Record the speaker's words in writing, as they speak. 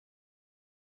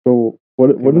So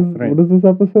what is this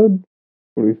episode?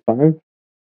 What are we, 5?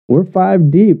 We're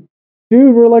 5 deep.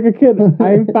 Dude, we're like a kid.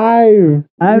 I'm 5.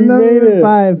 I'm number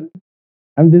 5.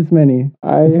 I'm this many.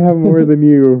 I have more than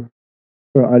you.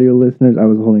 For audio listeners, I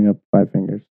was holding up 5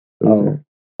 fingers. Oh,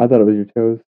 I thought it was your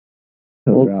toes.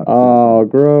 Well, oh,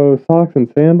 gross. Socks and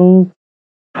sandals?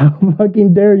 How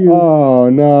fucking dare you? Oh,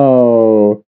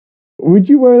 no. Would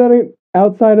you wear that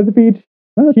outside of the beach?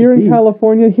 Here in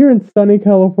California? Here in sunny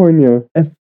California. If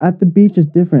at the beach is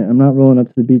different. I'm not rolling up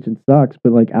to the beach in socks,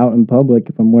 but like out in public,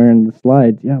 if I'm wearing the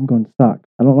slides, yeah, I'm going socks.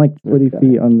 I don't like sweaty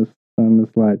feet on the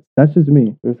slides. That's just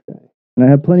me. This guy. And I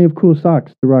have plenty of cool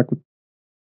socks to rock with.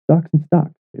 Socks and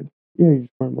stocks, dude. Yeah, you're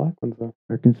just wearing black ones though.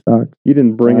 Birkenstocks. You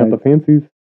didn't bring out the fancies.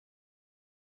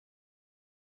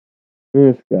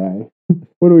 This guy.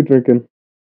 What are we drinking?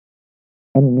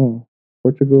 I don't know.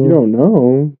 Portugal. You don't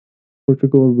know?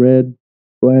 Portugal red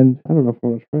blend. I don't know if I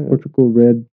want to try it. Portugal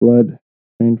red blood,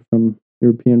 trained from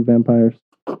European vampires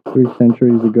 3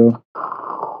 centuries ago.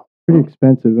 Pretty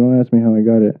expensive. Don't ask me how I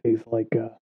got it. Tastes like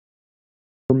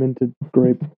fermented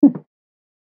grape.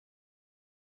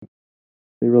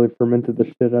 They really fermented the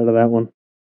shit out of that one.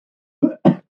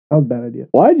 That was a bad idea.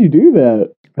 Why'd you do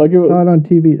that? Like it was not on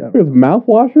TV. It was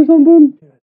mouthwash or something?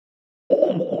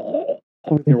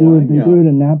 They do it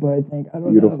in Napa, I think. I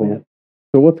don't know, man.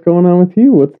 So what's going on with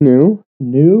you? What's new?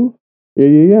 New?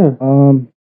 Yeah.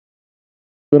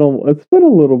 It's been a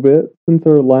little bit since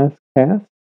our last cast.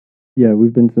 Yeah,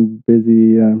 we've been some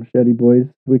busy sheddy boys,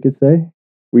 we could say.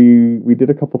 We did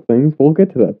a couple things. We'll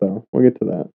get to that though. We'll get to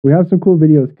that. We have some cool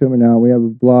videos coming out. We have a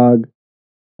vlog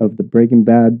of the Breaking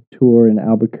Bad tour in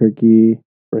Albuquerque.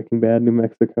 Breaking Bad, New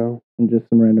Mexico. And just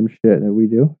some random shit that we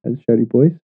do as sheddy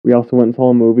boys. We also went and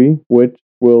saw a movie, which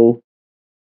we'll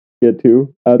get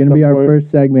to. It's going to be our first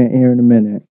segment here in a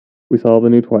minute. We saw the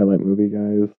new Twilight movie,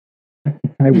 guys.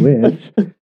 I wish.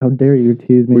 How dare you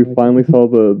tease me? We finally saw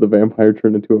the vampire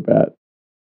turn into a bat.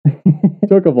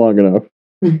 Took us long enough.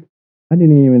 I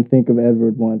didn't even think of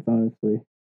Edward once, honestly.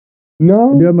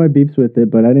 No? I do have my beeps with it,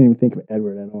 but I didn't even think of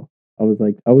Edward at all. I was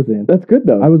in. That's good,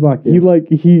 though. I was locked in.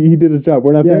 He did his job.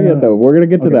 We're not there yet, though. We're going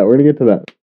to get to that. We're going to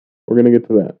get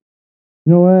to that.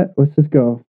 You know what? Let's just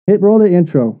go. Roll the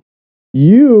intro.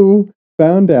 You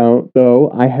found out,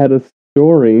 though, I had a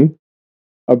story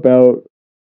about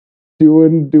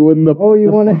doing the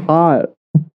pot.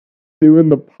 Doing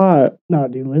the pot. No,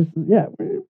 dude, listen. Yeah.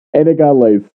 And it got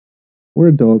laced. We're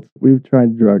adults. We've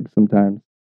tried drugs sometimes.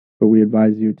 But we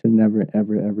advise you to never,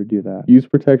 ever, ever do that. Use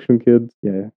protection, kids.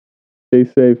 Yeah. Stay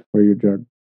safe. Wear your drug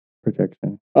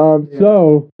protection.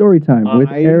 So story time with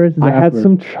Aris. I had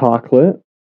some chocolate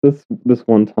this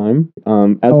one time.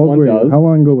 As one does. How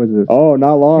long ago was this? Oh,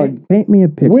 not long. Paint me a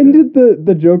picture. When did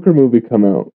the Joker movie come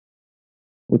out?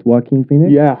 With Joaquin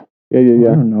Phoenix? Yeah. I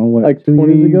don't know. What, like 2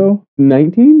 years ago?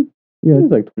 19? Yeah. It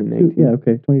was like 2019. Yeah,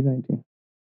 okay, 2019.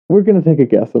 We're gonna take a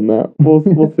guess on that. We'll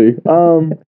see.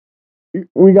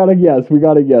 We got a guess. We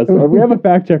have a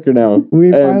fact checker now.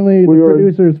 The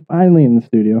producer's finally in the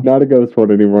studio. Not a ghost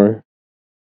one anymore.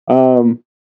 So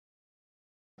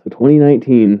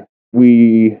 2019,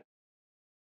 we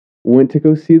went to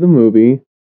go see the movie.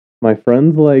 My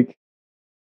friend's like,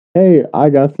 "Hey, I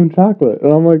got some chocolate,"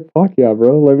 and I'm like, "Fuck yeah,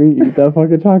 bro! Let me eat that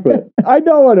fucking chocolate." I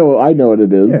know what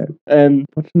it is. Yeah. And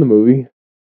watching the movie,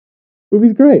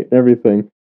 movie's great. Everything.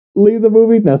 Leave the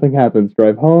movie, nothing happens.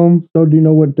 Drive home. So do you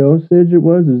know what dosage it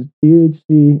was? It was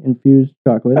THC infused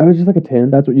chocolate. I was just like a 10.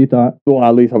 That's what you thought? Well,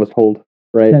 at least I was told,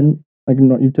 right? 10? Like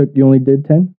you only did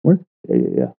 10 worth?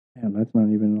 Yeah. Damn, that's not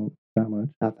even that much.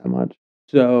 Not that much.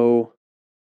 So,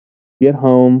 get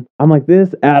home. I'm like,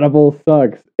 this edible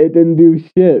sucks. It didn't do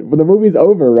shit. But the movie's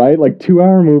over, right? Like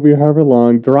 2-hour movie, however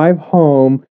long. Drive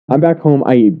home. I'm back home.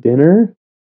 I eat dinner.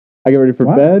 I get ready for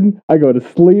bed. I go to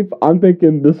sleep. I'm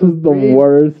thinking this was the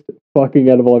worst fucking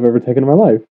edible I've ever taken in my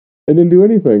life. It didn't do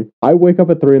anything. I wake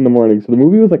up at 3 in the morning. So the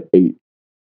movie was like 8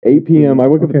 p.m. I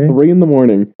wake up at 3 in the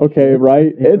morning. Okay,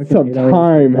 right? It's some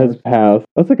time has passed.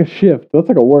 That's like a shift. That's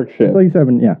like a work shift. It's like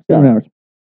 7 hours.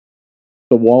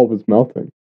 The wall was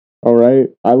melting. All right.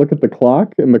 I look at the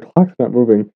clock and the clock's not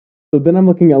moving. So then I'm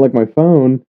looking at like my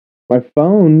phone. My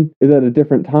phone is at a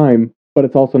different time, but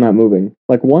it's also not moving.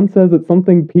 Like one says it's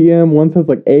something PM, one says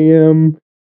like AM,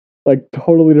 like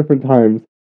totally different times.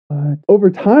 What? Over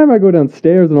time, I go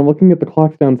downstairs and I'm looking at the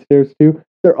clocks downstairs too.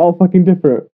 They're all fucking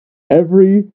different.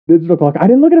 Every digital clock. I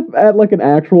didn't look at like an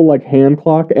actual like hand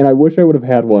clock, and I wish I would have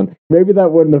had one. Maybe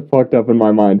that wouldn't have fucked up in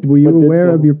my mind. Were you aware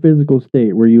of your physical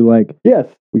state? Were you like, yes,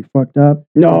 we fucked up?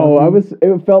 No,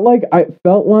 it felt like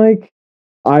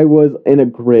I was in a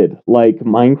grid, like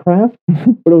Minecraft,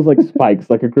 but it was like spikes,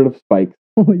 like a grid of spikes.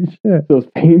 Holy shit. So it was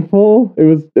painful.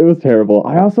 It was terrible.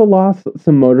 I also lost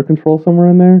some motor control somewhere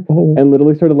in there Oh. and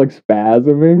literally started like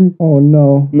spasming. Oh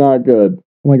no. Not good.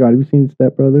 Oh my god, have you seen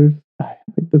Step Brothers? Like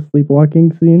the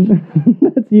sleepwalking scene?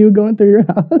 That's you going through your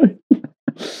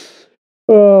house.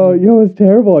 Oh, it was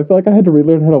terrible. I feel like I had to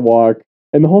relearn how to walk.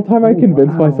 And the whole time I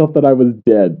convinced myself that I was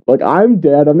dead. Like, I'm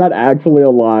dead. I'm not actually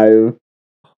alive.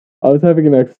 I was having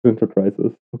an existential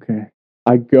crisis. Okay.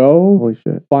 I go. Holy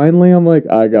shit. Finally, I'm like,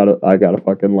 I gotta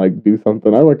fucking like do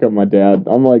something. I look at my dad.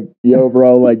 I'm like, yo,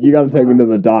 bro, like you gotta take me to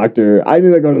the doctor. I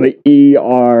need to go to the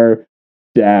ER.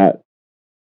 Dad.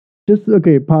 Just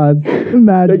okay, pause.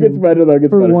 Imagine It gets better though. It gets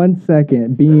for better. 1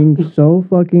 second being so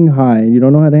fucking high and you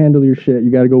don't know how to handle your shit. You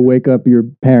got to go wake up your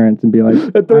parents and be like,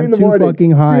 At 3 in I'm the too morning.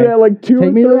 fucking high. Yeah, like 2 or Take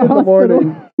 3 me to the in the hospital.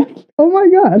 morning. Oh my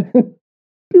god.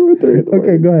 2 or 3 in the morning.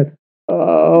 Okay, go ahead.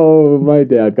 Oh, my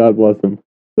dad. God bless him.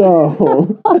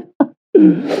 So,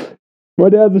 my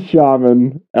dad's a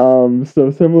shaman.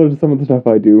 So similar to some of the stuff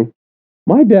I do.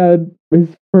 My dad,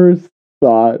 his first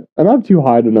thought, and I'm too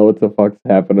high to know what the fuck's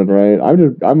happening, right?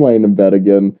 I'm laying in bed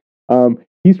again.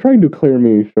 He's trying to clear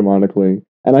me shamanically.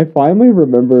 And I finally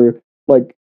remember,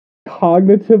 like,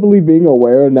 cognitively being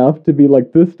aware enough to be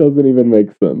like, this doesn't even make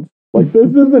sense. Like, this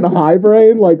isn't high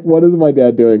brain. Like, what is my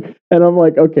dad doing? And I'm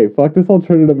like, okay, fuck this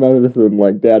alternative medicine.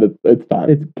 Like, dad, it's time.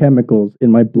 It's chemicals in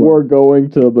my blood. We're going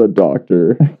to the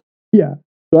doctor. Yeah.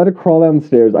 So I had to crawl down the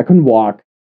stairs. I couldn't walk.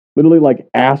 Literally, like,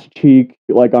 ass cheek,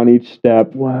 like, on each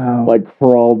step. Wow. Like,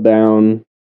 crawled down.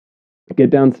 Get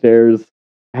downstairs.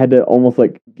 I had to almost,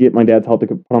 like, get my dad's help to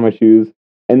put on my shoes.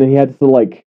 And then he had to,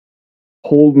 like,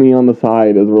 hold me on the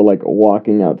side as we're, like,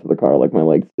 walking out to the car. Like, my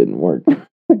legs didn't work.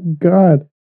 God.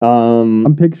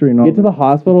 I'm picturing all Get to the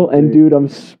hospital, and, dude, I'm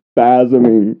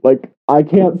spasming. Like, I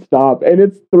can't stop. And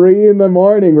it's 3 in the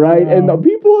morning, right? Wow. And the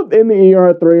people in the ER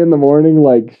at 3 in the morning,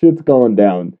 like, shit's going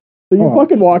down. So you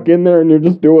fucking walk in there and you're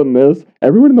just doing this.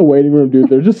 Everyone in the waiting room, dude,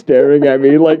 they're just staring at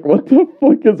me like, what the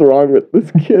fuck is wrong with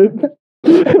this kid?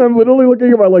 And I'm literally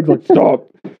looking at my legs like,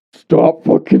 stop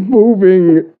fucking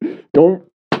moving. Don't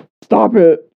stop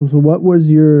it. So what was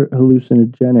your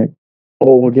hallucinogenic?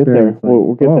 Oh, we'll get there. experience like?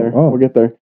 We'll get there. Oh. We'll get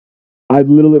there. I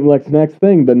literally, like, next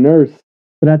thing, the nurse.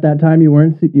 But at that time you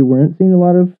weren't seeing a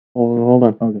lot of. Hold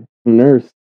on. Okay. The nurse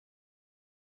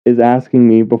is asking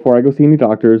me before I go see any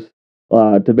doctors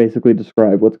to basically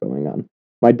describe what's going on.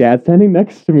 My dad's standing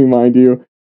next to me, mind you.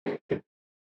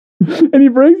 And he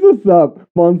brings this up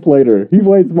months later. He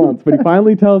waits months, but he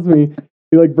finally tells me,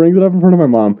 he like brings it up in front of my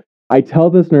mom. I tell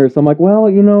this nurse, I'm like, well,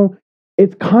 you know,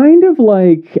 it's kind of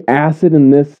like acid in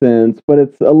this sense, but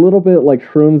it's a little bit like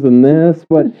shrooms in this,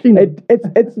 but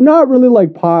it's not really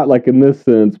like pot like in this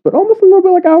sense, but almost a little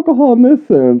bit like alcohol in this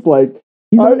sense. Like,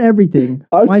 he's on everything.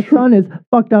 My son is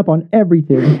fucked up on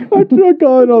everything. I took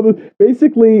on all this.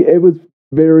 Basically, it was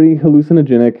very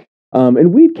hallucinogenic.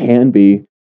 And weed can be,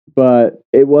 but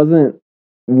it wasn't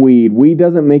weed. Weed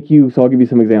doesn't make you, so I'll give you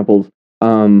some examples.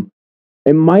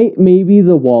 It might, maybe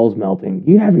the walls melting.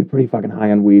 You have to be pretty fucking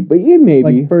high on weed, but you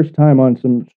maybe. Like first time on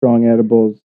some strong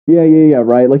edibles. Yeah,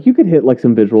 right. Like you could hit like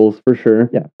some visuals for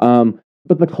sure. Yeah.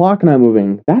 But the clock not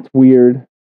moving, that's weird.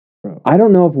 Bro. I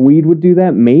don't know if weed would do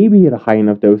that. Maybe at a high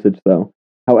enough dosage though.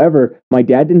 However, my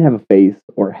dad didn't have a face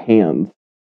or hands.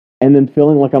 And then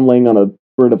feeling like I'm laying on a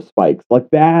bird of spikes. Like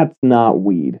that's not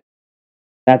weed.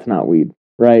 That's not weed.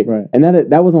 Right? Right. And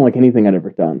that wasn't like anything I'd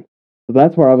ever done. So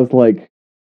that's where I was like,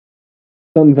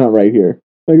 something's not right here.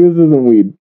 Like, this isn't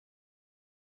weed.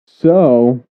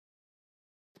 So,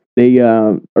 they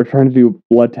are trying to do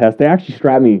a blood test. They actually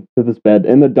strap me to this bed.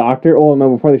 And the doctor, oh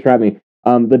no, before they strap me,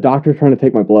 the doctor's trying to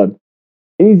take my blood.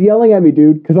 And he's yelling at me,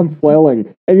 dude, because I'm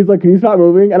flailing. And he's like, can you stop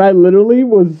moving? And I literally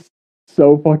was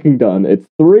so fucking done. It's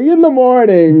 3 in the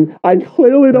morning. I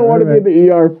clearly don't want to be in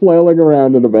the ER flailing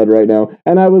around in the bed right now.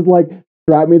 And I was like,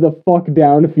 strap me the fuck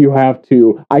down if you have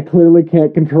to. I clearly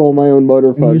can't control my own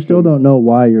motor function. You still don't know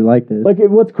why you're like this. Like,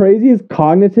 what's crazy is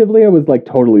cognitively, I was like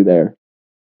totally there.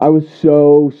 I was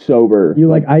so sober. You're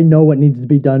like, I know what needs to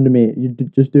be done to me. You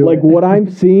just do it. Like, what I'm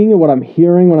seeing and what I'm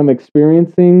hearing, what I'm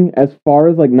experiencing, as far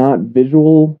as like not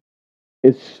visual,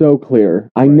 is so clear.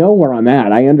 I know where I'm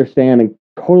at. I understand and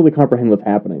totally comprehend what's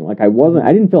happening. Like, I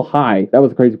didn't feel high. That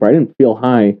was the crazy part. I didn't feel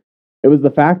high. It was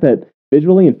the fact that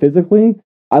visually and physically,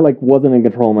 I like wasn't in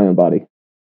control of my own body.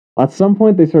 At some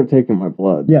point, they started taking my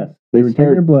blood. Yes, they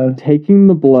started your blood, taking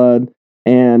the blood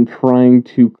and trying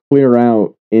to clear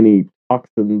out any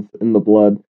toxins in the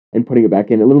blood and putting it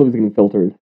back in. It literally was getting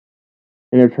filtered,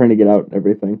 and they're trying to get out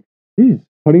everything. Jeez.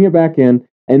 Putting it back in,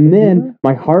 and then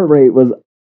my heart rate was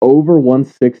over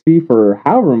 160 for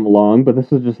however long, but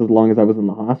this was just as long as I was in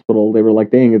the hospital. They were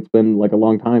like, dang, it's been like a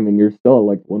long time and you're still at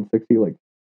like 160. Like,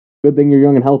 good thing you're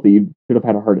young and healthy. You should have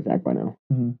had a heart attack by now.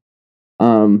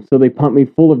 So they pumped me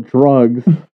full of drugs.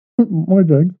 More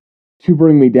drugs. To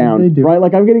bring me down. They do. Right?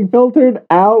 Like, I'm getting filtered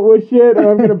out with shit and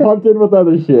I'm getting pumped in with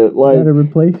other shit. Like, gotta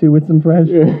replace you with some fresh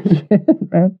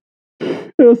shit, man.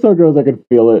 It was so gross. I could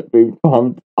feel it being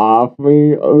pumped off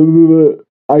me.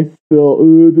 I still,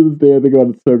 to this day, I think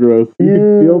about it. So gross. You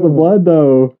can feel the blood,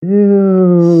 though.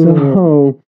 Ew.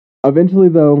 So, eventually,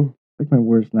 though, like my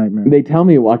worst nightmare. They tell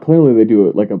me, well, clearly they do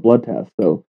it like a blood test.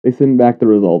 So they send back the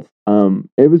results.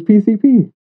 It was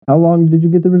PCP. How long did you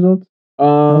get the results? How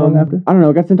long after? I don't know.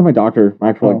 It got sent to my doctor, my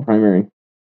actual like primary.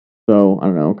 So I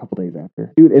don't know, a couple days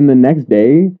after. Dude, and the next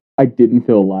day, I didn't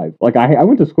feel alive. Like I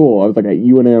went to school. I was like at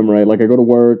UNM, right? Like I go to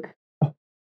work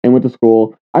and went to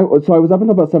school. So I was up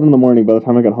until about 7 in the morning. By the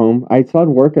time I got home, I still had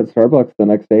work at Starbucks the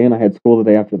next day, and I had school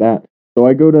the day after that. So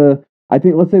I go to, I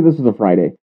think, let's say this was a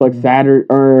Friday. So like Saturday,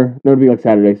 or no, it'd be like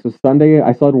Saturday. So Sunday,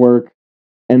 I still had work,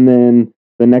 and then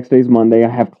the next day's Monday. I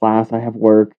have class. I have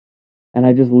work. And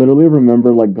I just literally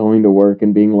remember like going to work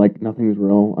and being like, nothing's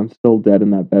real. I'm still dead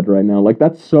in that bed right now. Like,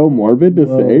 that's so morbid to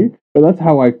say, but that's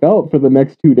how I felt for the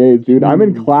next 2 days, dude. I'm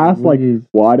in class, like,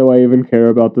 why do I even care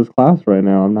about this class right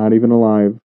now? I'm not even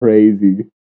alive. Crazy.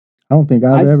 I don't think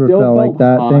I've ever felt like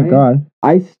that. Thank God.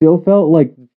 I still felt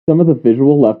like some of the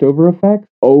visual leftover effects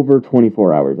over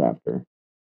 24 hours after.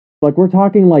 Like, we're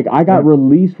talking like I got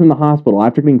released from the hospital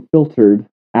after getting filtered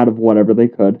out of whatever they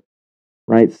could.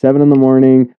 Right, 7 in the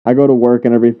morning. I go to work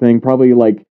and everything. Probably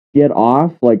like get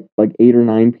off like 8 or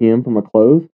 9 p.m. from a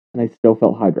close, and I still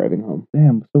felt high driving home.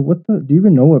 Damn. So what the? Do you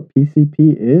even know what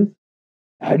PCP is?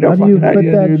 I know. How do you put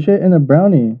that shit in a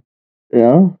brownie?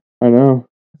 Yeah, I know.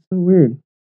 That's so weird,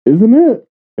 isn't it?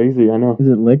 Crazy. I know. Is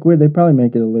it liquid? They probably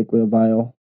make it a liquid, a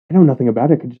vial. I know nothing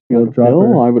about it. It could just be like a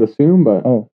pill, I would assume, but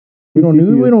we don't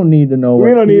need to know.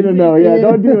 We don't need to know. Yeah,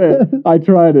 don't do it. I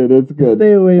tried it. It's good.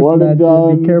 Stay away from that.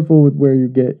 Be careful with where you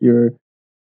get your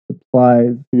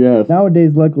supplies. Yes.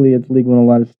 Nowadays, luckily, it's legal in a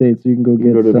lot of states, so you can go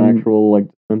get to an actual like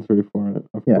dispensary for it.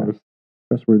 Of course.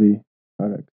 Trustworthy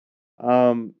product.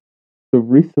 So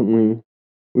recently,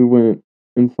 we went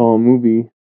and saw a movie.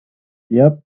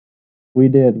 Yep, we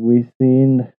did. We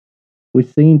seen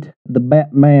the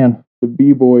Batman. The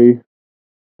B-boy.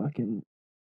 Fucking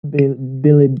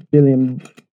billionaire.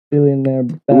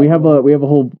 Batman. We have a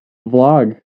whole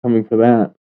vlog coming for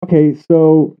that. Okay,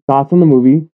 so thoughts on the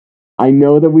movie. I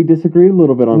know that we disagreed a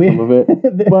little bit on some of it,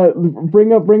 but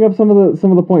bring up some of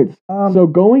the points. So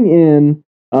going in,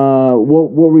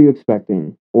 what were you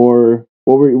expecting, or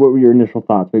what were your initial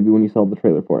thoughts? Maybe when you saw the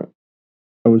trailer for it.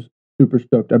 I was super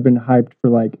stoked. I've been hyped for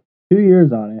like 2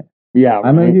 years on it. Yeah, right.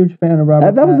 I'm a huge fan of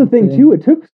Robert. That was the thing too. It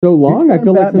took so long. I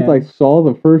feel like since I saw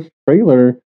the first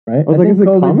trailer, right? I was like, think is it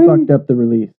COVID coming? fucked up the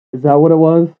release. Is that what it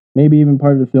was? Maybe even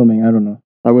part of the filming. I don't know.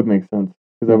 That would make sense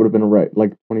because that would have been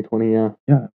like 2020. Yeah.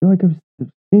 Yeah, I feel like I've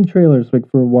seen trailers like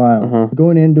for a while.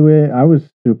 Going into it, I was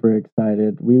super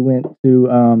excited. We went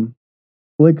to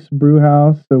Flick's Brew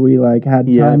House, so we like had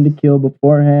time to kill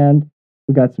beforehand.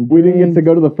 We got some. We didn't get to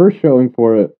go to the first showing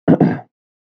for it.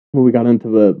 Well, we got into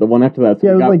the one after that. So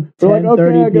it was like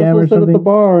 10:30 p.m. we'll or sit something. at the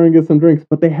bar and get some drinks.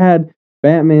 But they had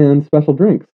Batman special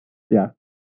drinks. Yeah.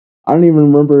 I don't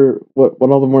even remember what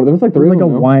all the more. There was like a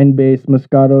wine-based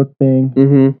Moscato thing.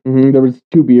 There was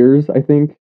 2 beers, I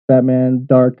think. Batman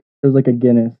dark. There was like a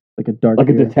Guinness, like a dark. Like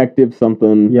beer. A detective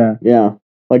something. Yeah. Yeah.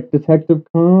 Like Detective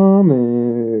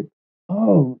Comics.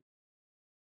 Oh.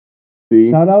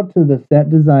 See? Shout out to the set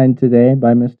design today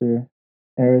by Mr.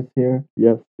 Aris here.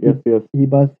 Yes. He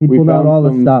pulled out all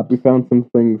the stops. We found some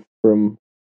things from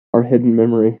our hidden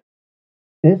memory.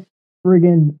 This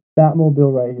friggin'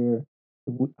 Batmobile right here.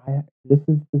 This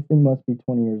thing must be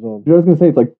 20 years old. I was gonna say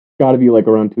it's like got to be like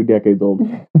around 2 decades old.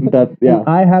 That's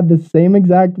I had the same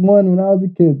exact one when I was a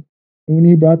kid, and when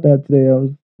he brought that today, I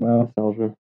was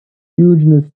nostalgia.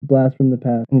 Hugeness blast from the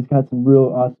past, and he's got some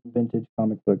real awesome vintage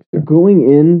comic books. Too. Going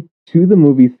into the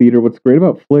movie theater, what's great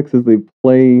about Flicks is they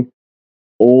play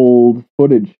old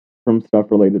footage from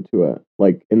stuff related to it.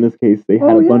 Like in this case, they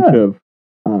had a bunch of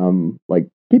like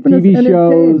keeping TV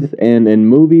shows and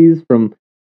movies from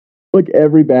like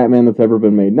every Batman that's ever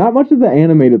been made. Not much of the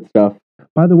animated stuff.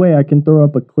 By the way, I can throw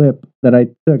up a clip that I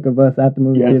took of us at the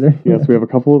movie theater. Yes, we have a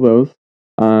couple of those.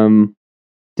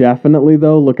 Definitely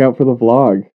though, look out for the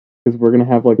vlog because we're gonna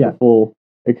have like the full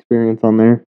experience on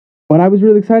there. But I was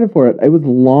really excited for it. It was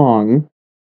long.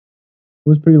 It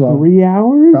was pretty long. 3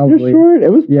 hours? Probably. Just short?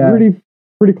 It was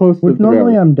pretty close to 3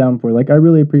 normally hours. I'm down for. Like I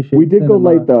really appreciate We did go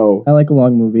late though. I like a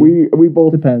long movie. We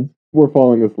both depends. were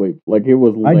falling asleep. Like, it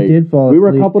was late. I did fall asleep. We were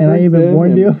a couple and I drinks even in,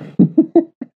 warned you.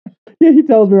 Yeah, he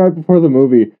tells me right before the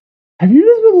movie, have you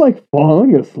just been, like,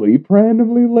 falling asleep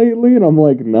randomly lately? And I'm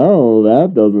like, no,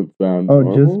 that doesn't sound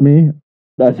normal. Just me?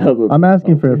 That doesn't. I'm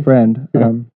asking for a friend.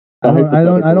 Yeah. I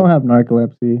don't have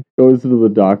narcolepsy. Goes to the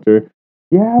doctor.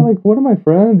 Yeah, like, one of my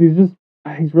friends,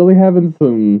 he's really having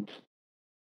some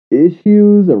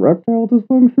issues, erectile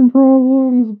dysfunction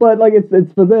problems. But, like,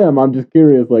 it's for them. I'm just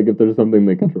curious, like, if there's something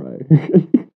they can try.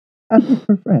 Asking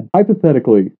for a friend.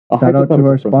 Hypothetically. Shout out to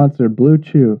our sponsor, Blue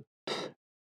Chew.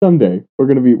 Someday we're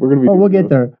gonna be. Oh, we'll get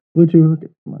there. Blue Chew.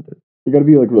 Come on, dude. You gotta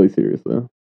be like really serious though.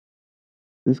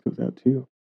 This goes out too.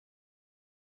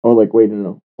 Oh, like wait,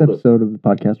 no. This episode of the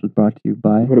podcast was brought to you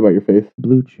by. What about your face?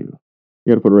 Blue Chew. You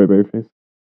gotta put it right by your face.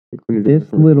 Like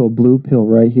this little blue pill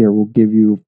right here will give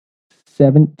you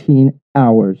 17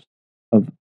 hours of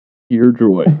pure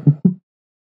joy.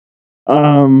 Thoughts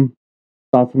on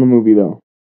the movie though.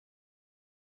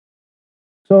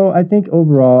 So I think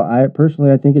overall, I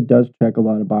think it does check a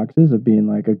lot of boxes of being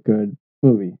like a good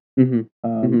movie. Mm-hmm.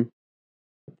 I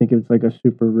think it's like a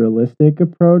super realistic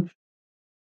approach.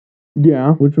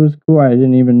 Yeah, which was cool. I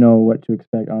didn't even know what to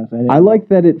expect. Honestly, I like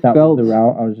that it that felt was the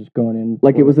route I was just going in.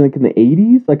 Like it was like in the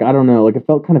 80s. Like I don't know. Like it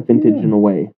felt kind of vintage in a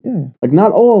way. Yeah, like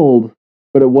not old,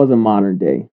 but it wasn't modern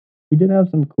day. He did have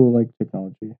some cool like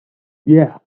technology.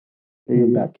 Yeah, the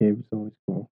Batcave was always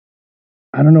cool.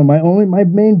 I don't know. My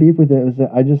main beef with it was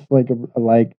that I just like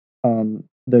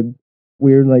the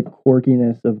weird like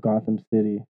quirkiness of Gotham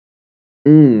City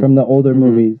from the older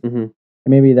movies. Mm-hmm.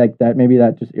 Maybe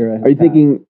that just era. Are you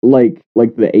thinking like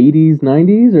the 80s,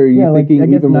 90s, or are you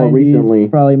thinking even more recently?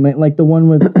 Probably like the one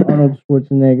with Arnold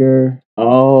Schwarzenegger.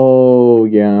 Oh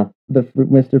yeah, the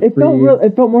Mr. Freeze.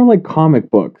 It felt more like comic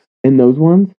books in those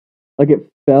ones. Like it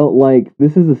felt like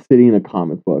this is a city in a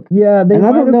comic book. Yeah, and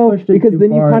I don't know because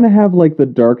then you kind of have like the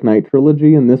Dark Knight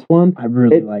trilogy in this one. I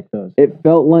really like those. It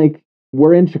felt like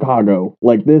we're in Chicago.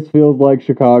 Like this feels like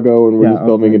Chicago, and we're just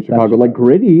filming in Chicago. Like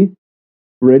gritty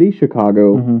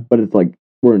Chicago, but it's like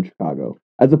we're in Chicago,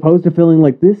 as opposed to feeling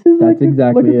like this is that's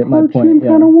exactly like a my point.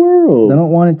 kind of world. I don't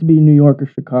want it to be New York or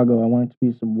Chicago. I want it to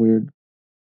be some weird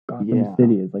Gotham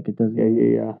City. It's like it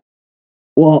doesn't. Yeah.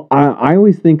 Well, I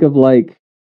always think of like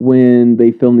when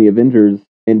they filmed the Avengers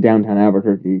in downtown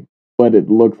Albuquerque, but it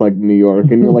looks like New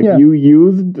York, and you're like, you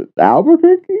used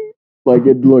Albuquerque? Like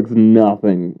it looks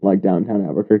nothing like downtown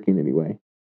Albuquerque in any way.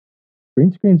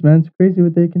 Green screens, man, it's crazy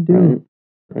what they can do.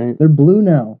 Right. They're blue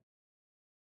now.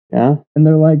 Yeah. And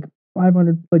they're like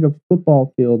 500, like a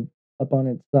football field up on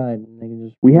its side, and they can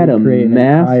just. We had a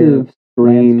massive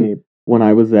screen landscape. When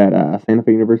I was at Santa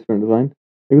Fe University of Design.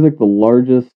 It was like the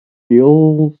largest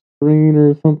steel screen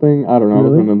or something. I don't know.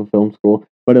 Really? I was in the film school,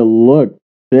 but it looked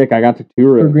thick. I got to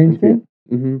tour it. For green screen?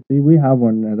 Mm-hmm. See, we have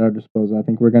one at our disposal. I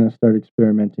think we're going to start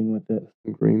experimenting with it.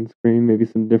 Some green screen, maybe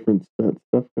some different stuff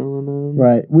going on.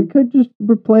 Right. We could just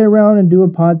play around and do a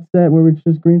pod set where it's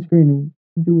just green screen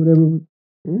and do whatever.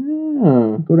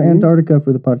 Yeah. Go to Antarctica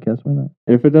for the podcast. Why not?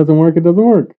 And if it doesn't work, it doesn't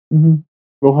work. Mm-hmm.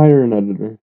 We'll hire an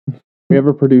editor. We have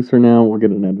a producer now. We'll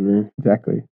get an editor.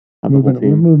 Exactly. We're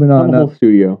moving on. The whole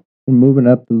studio. We're moving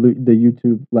up the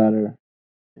YouTube ladder.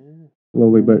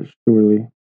 Slowly but surely.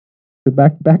 So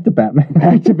back to Batman.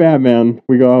 Back to Batman.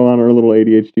 We go on our little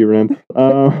ADHD rant.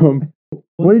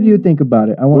 What did you think about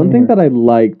it? One thing that I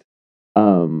liked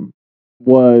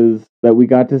was that we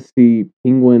got to see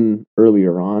Penguin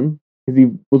earlier on, because he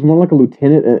was more like a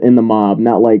lieutenant in the mob,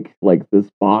 not like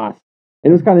this boss.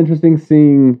 And it was kind of interesting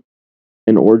seeing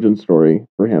an origin story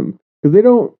for him, because they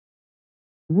don't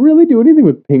really do anything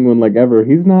with Penguin like ever.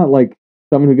 He's not like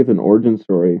someone who gets an origin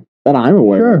story that I'm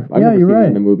aware of. I've never seen it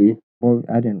in the movie. Well,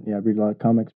 I didn't. Yeah, I read a lot of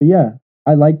comics, but yeah,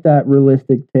 I like that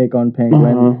realistic take on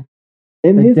Penguin.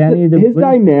 And his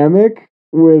dynamic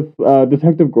with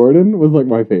Detective Gordon was like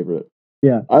my favorite.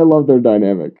 Yeah, I love their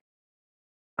dynamic.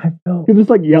 I felt he's just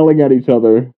like yelling at each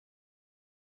other.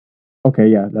 Okay,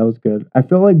 yeah, that was good. I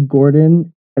feel like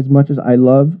Gordon, as much as I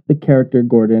love the character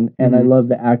Gordon and I love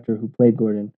the actor who played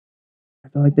Gordon, I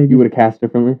feel like you would have cast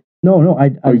differently. No,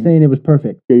 I'm saying it was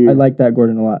perfect. I like that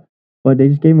Gordon a lot, but they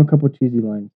just gave him a couple cheesy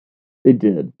lines. They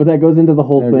did, but that goes into the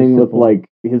whole thing with like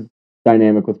his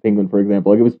dynamic with Penguin, for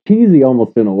example. Like it was cheesy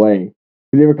almost in a way,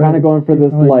 because they were kind of going for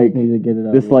this like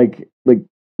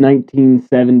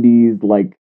 1970s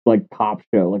like cop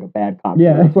show, like a bad cop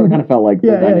show. That's what it kind of felt like.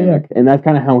 Dynamic. And that's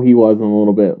kind of how he was in a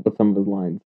little bit with some of his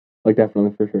lines. Like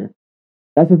definitely for sure.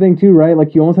 That's the thing too, right?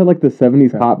 Like you almost had like the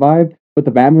 70s cop vibe, but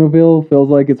the Batmobile feels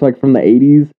like it's like from the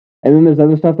 80s. And then there's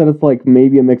other stuff that it's like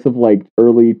maybe a mix of like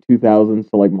early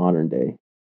 2000s to like modern day.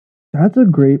 That's a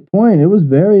great point. It was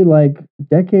very like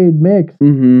decade mix.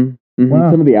 Mm-hmm.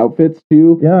 Wow. Some of the outfits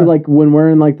too. Yeah. Like when we're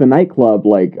in like the nightclub,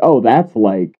 like, oh, that's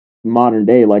like modern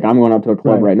day. Like I'm going out to a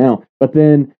club right now. But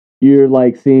then you're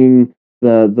like seeing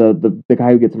the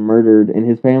guy who gets murdered and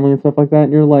his family and stuff like that,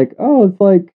 and you're like, oh, it's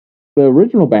like the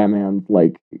original Batman's.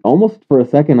 Like almost for a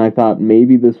second, I thought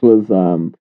maybe this was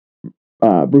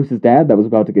Bruce's dad that was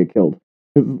about to get killed.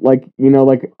 Because like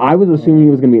like I was assuming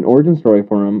it was going to be an origin story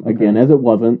for him again, as it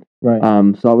wasn't. Right.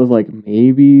 So I was like,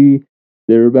 maybe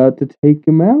they're about to take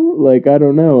him out. Like I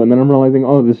don't know. And then I'm realizing,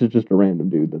 oh, this is just a random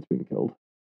dude that's being killed.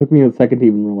 Took me a second to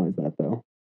even realize that though.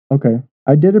 Okay.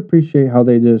 I did appreciate how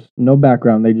they just, no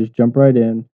background, they just jump right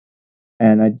in.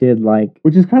 And I did like...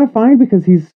 Which is kind of fine because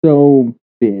he's so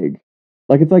big.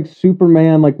 Like, it's like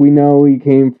Superman, like, we know he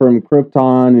came from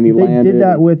Krypton and he landed. They did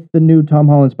that with the new Tom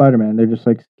Holland Spider-Man. They're just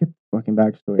like, skip the fucking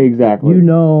backstory. Exactly. You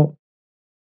know,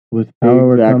 with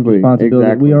power comes responsibility.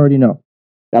 Exactly. We already know.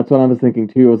 That's what I was thinking,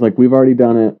 too. I was like, we've already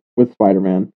done it with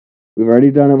Spider-Man. We've already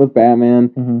done it with Batman.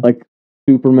 Mm-hmm. Like,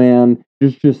 Superman.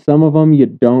 Just some of them you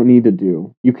don't need to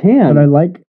do. You can. But I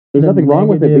like... There's nothing wrong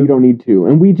with it, but you don't need to.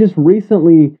 And we just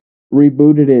recently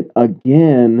rebooted it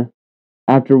again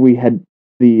after we had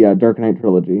the Dark Knight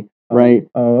trilogy, right?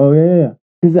 Oh yeah.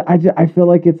 Because I feel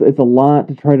like it's a lot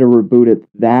to try to reboot it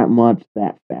that much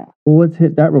that fast. Well, let's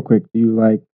hit that real quick. Do you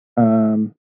like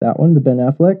that one, the Ben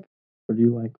Affleck, or do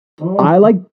you like? I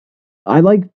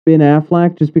like Ben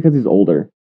Affleck just because he's older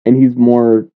and he's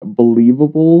more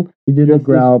believable. He did a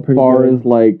growl pretty good. As far as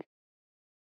like.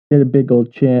 He had a big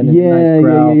old chin and a nice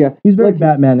growl. Yeah. He's very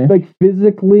Batman-ish. Like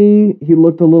physically, he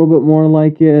looked a little bit more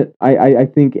like it. I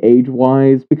think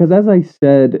age-wise, because as I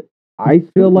said, I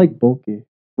feel like bulky.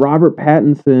 Robert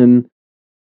Pattinson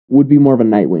would be more of a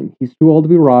Nightwing. He's too old to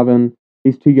be Robin.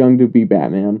 He's too young to be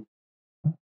Batman.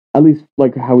 At least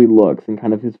like how he looks and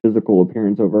kind of his physical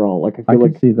appearance overall. Like I feel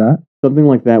like see that something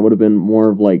like that would have been more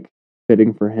of like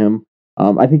fitting for him.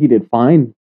 I think he did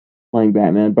fine playing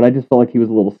Batman, but I just felt like he was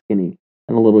a little skinny.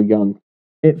 And a little young.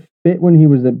 It fit when he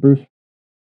was at Bruce,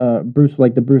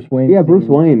 like the Bruce Wayne. Yeah, Bruce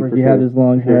Wayne. Where he had his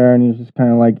long hair and he was just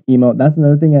kind of like emo. That's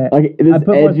another thing I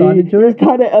put edgy, more thought into it.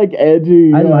 Kind of like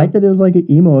edgy. I liked that it was like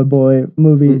an emo boy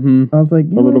movie. Mm-hmm. I was like,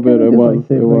 a little bit. It was.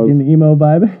 It was an emo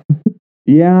vibe.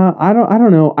 Yeah, I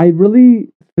don't know. I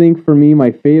really think for me,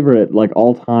 my favorite, like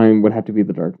all time, would have to be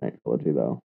the Dark Knight trilogy,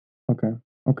 though. Okay.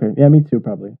 Yeah, me too,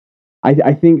 probably.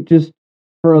 I think just.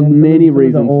 For many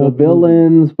reasons, the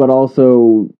villains, but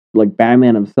also like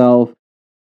Batman himself.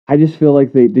 I just feel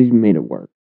like they made it work.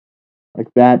 Like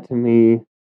that to me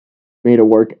made it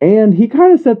work, and he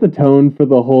kind of set the tone for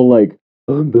the whole like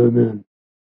I'm Batman.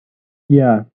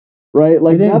 Yeah, right.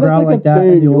 Like now that's like a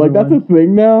thing. Like that's a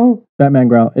thing now. Batman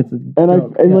growl. It's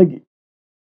like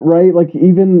right. Like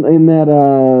even in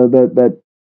that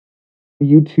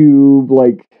YouTube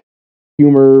like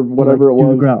humor whatever it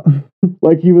was. Growl.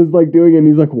 Like he was like doing it and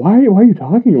he's like, why are you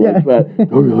talking like that?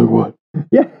 Oh, you're like what?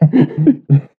 Yeah.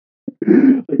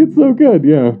 Like it's so good,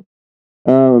 yeah.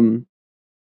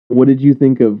 What did you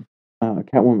think of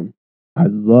Catwoman? I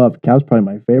love Cat's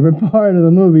probably my favorite part of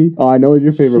the movie. Oh, I know it's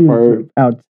your favorite part.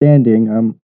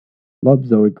 Outstanding. Love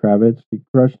Zoe Kravitz. She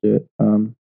crushed it.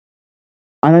 And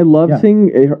I love seeing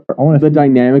the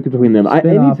dynamic between them.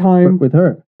 Anytime with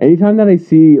her. Anytime that I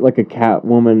see like a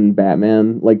Catwoman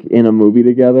Batman like in a movie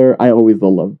together, I always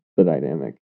love the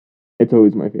dynamic. It's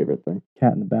always my favorite thing.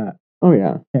 Cat and the Bat. Oh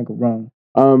yeah, can't go wrong.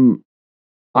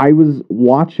 I was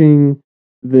watching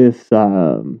this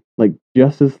like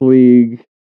Justice League.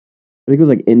 I think it was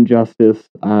like Injustice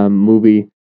movie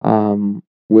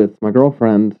with my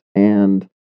girlfriend, and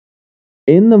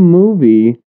in the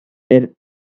movie it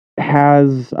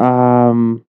has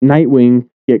Nightwing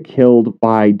get killed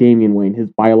by Damian Wayne, his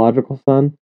biological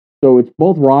son. So it's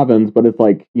both Robins, but it's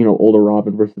like, older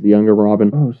Robin versus the younger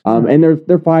Robin. Oh, and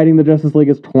they're fighting. The Justice League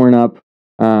is torn up.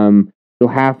 So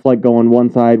half like going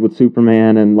one side with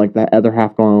Superman and like the other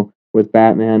half going with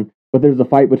Batman. But there's a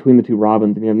fight between the two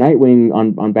Robins, and Nightwing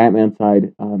on Batman's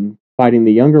side fighting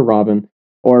the younger Robin,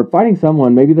 or fighting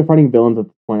someone. Maybe they're fighting villains at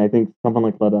this point. I think someone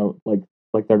like let out like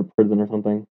they're to prison or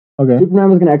something. Okay. Superman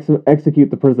was going to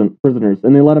execute the prisoners,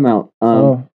 and they let him out.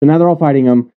 So now they're all fighting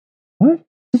him. What?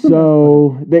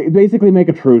 So they basically make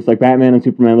a truce. Like Batman and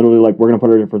Superman, literally, like we're going to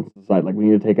put our differences aside. Like we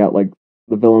need to take out like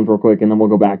the villains real quick, and then we'll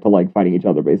go back to like fighting each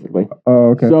other, basically.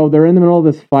 Oh, okay. So they're in the middle of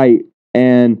this fight,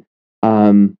 and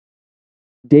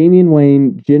Damian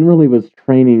Wayne generally was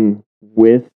training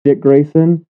with Dick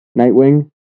Grayson,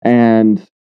 Nightwing, and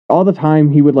all the time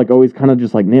he would like always kind of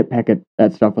just like nitpick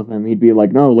at stuff with him. He'd be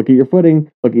like, no, look at your footing,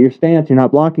 look at your stance, you're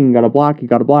not blocking, you gotta block.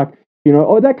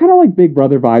 That kind of like big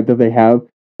brother vibe that they have,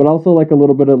 but also like a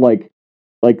little bit of like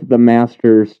the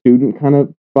master student kind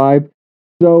of vibe.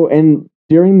 So, and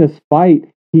during this fight,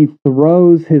 he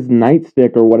throws his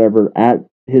nightstick or whatever at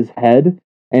his head,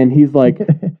 and he's like,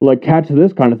 like, catch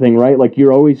this kind of thing, right? Like,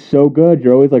 you're always so good,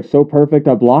 you're always like so perfect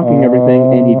at blocking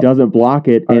everything, and he doesn't block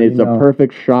it, and it's a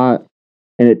perfect shot,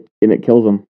 and it kills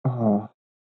him. Oh.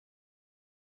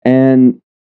 And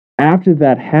after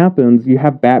that happens, you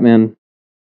have Batman,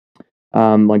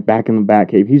 like back in the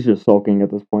Batcave. He's just sulking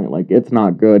at this point. Like, it's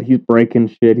not good. He's breaking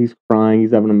shit. He's crying.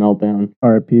 He's having a meltdown.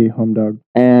 R.I.P. Home Dog.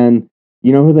 And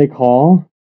you know who they call?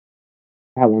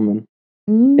 Catwoman.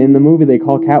 In the movie, they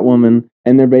call Catwoman,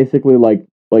 and they're basically like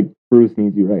Bruce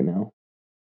needs you right now,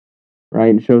 right?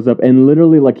 And shows up, and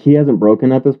literally, like, he hasn't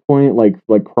broken at this point, like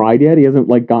cried yet. He hasn't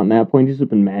like gotten that point. He's just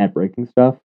been mad breaking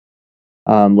stuff,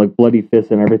 like bloody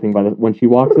fists and everything. When she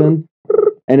walks in,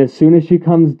 and as soon as she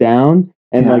comes down,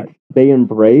 and like they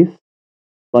embrace,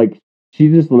 like she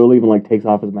just literally even like takes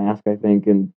off his mask, I think.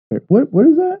 And what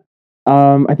is that?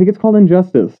 I think it's called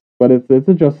Injustice, but it's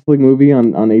a Justice League movie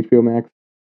on HBO Max.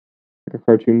 A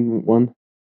cartoon one.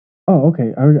 Oh,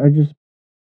 okay.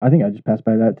 I think I just passed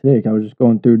by that today. I was just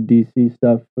going through DC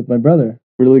stuff with my brother.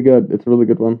 Really good. It's a really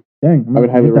good one. Dang, I would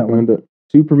highly recommend it.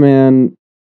 Superman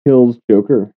kills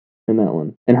Joker in that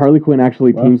one, and Harley Quinn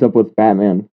actually teams up with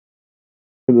Batman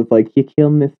because it's like, you kill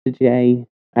Mr. J,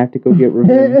 I have to go get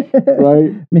revenge,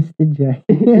 right? Mr. J.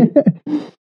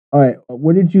 All right.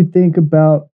 What did you think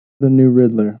about the new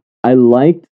Riddler? I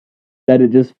liked that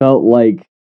it just felt like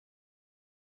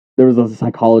there was a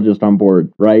psychologist on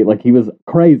board, right? Like, he was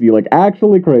crazy, like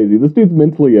actually crazy. This dude's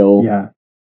mentally ill. Yeah.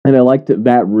 And I liked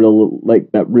that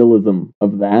realism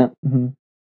of that. Mm-hmm.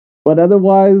 But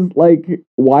otherwise, like,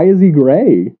 why is he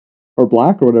gray or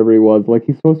black or whatever he was? Like,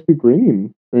 he's supposed to be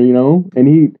green, or, you know? And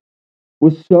he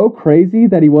was so crazy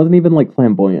that he wasn't even like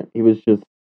flamboyant. He was just.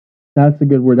 That's a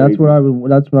good word. Crazy.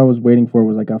 That's what I was waiting for.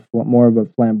 Was like more of a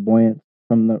flamboyance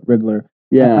from the Riddler.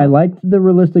 Yeah, I liked the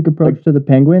realistic approach to the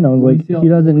Penguin. I was like, he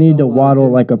doesn't need to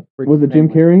waddle like a. Was it Jim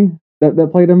Carrey that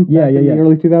played him? Yeah. In the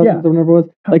early 2000s or whenever it was.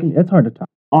 Like, it's hard to talk.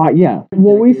 Yeah.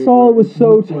 What we saw was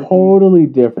so totally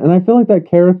different, and I feel like that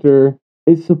character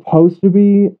is supposed to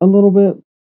be a little bit,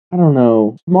 I don't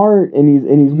know, smart, and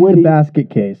he's witty. The basket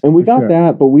case, and we got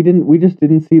that, but we just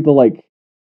didn't see the like.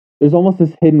 There's almost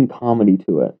this hidden comedy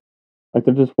to it, like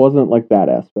there just wasn't like that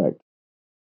aspect.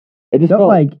 It just felt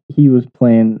like he was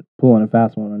pulling a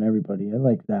fast one on everybody. I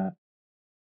like that.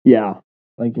 Yeah,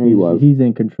 like he's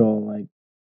in control. Like,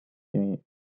 and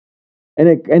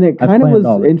it kind of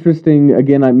was interesting.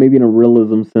 Again, maybe in a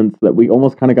realism sense that we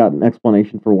almost kind of got an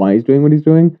explanation for why he's doing what he's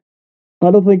doing.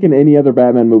 I don't think in any other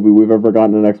Batman movie we've ever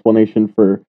gotten an explanation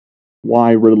for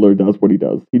why Riddler does what he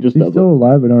does. He just does. He's still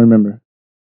alive. I don't remember.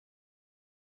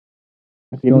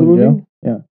 At the end of the movie?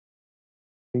 Yeah,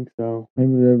 I think so.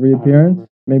 Maybe a reappearance.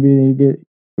 Maybe you get.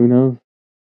 Who knows?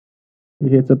 He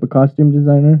hits up a costume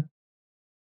designer.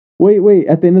 Wait!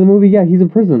 At the end of the movie, yeah, he's in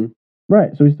prison.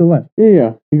 Right, so he's still alive.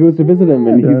 Yeah. He goes to visit him,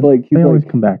 and he's always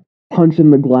come back,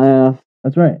 punching the glass.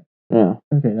 That's right. Yeah.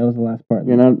 Okay, that was the last part.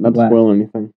 Yeah, not spoil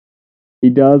anything. He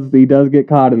does get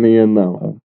caught in the end, though.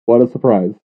 Oh. What a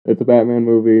surprise! It's a Batman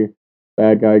movie.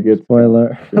 Bad guy gets.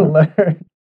 Spoiler alert.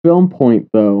 Film point,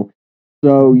 though.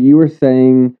 So you were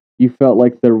saying you felt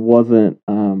like there wasn't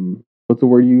what's the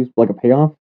word you used? Like a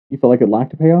payoff? You felt like it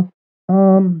lacked a payoff?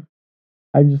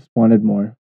 I just wanted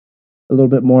more. A little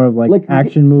bit more of like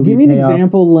action movie. Give me an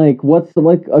example, like what's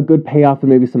like a good payoff in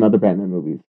maybe some other Batman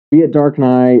movies? Be it Dark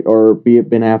Knight or be it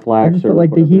Ben Affleck. I just felt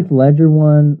like the Heath Ledger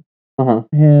one.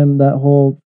 Him, that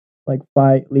whole like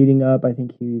fight leading up. I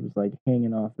think he was like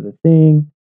hanging off of the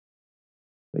thing.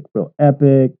 Like real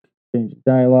epic. Change of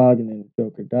dialogue, and then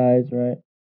Joker dies, right?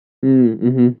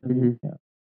 Yeah.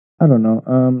 I don't know.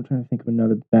 I'm trying to think of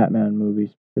another Batman movie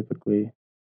specifically.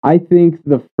 I think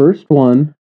the first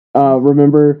one,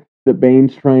 remember that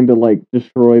Bane's trying to like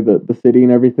destroy the city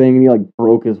and everything, and he like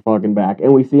broke his fucking back,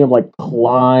 and we see him like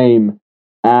climb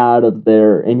out of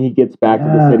there, and he gets back to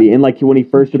the city, and like when he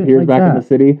first appears back in the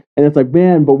city, and it's like,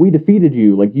 man, but we defeated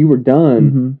you, like you were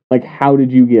done, like how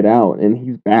did you get out? And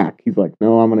he's back. He's like,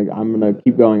 no, I'm gonna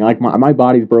keep going. Like my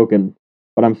body's broken,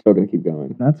 but I'm still gonna keep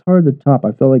going. That's hard to top.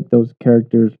 I feel like those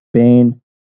characters, Bane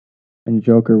and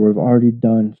Joker, were already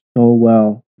done so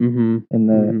well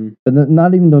but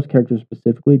not even those characters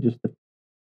specifically. Just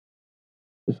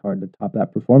hard to top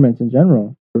that performance in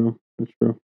general. True, that's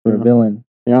true for a villain.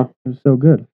 Yeah, it was so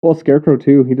good. Well, Scarecrow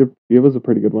too. He was a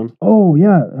pretty good one. Oh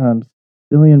yeah,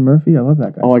 Cillian Murphy. I love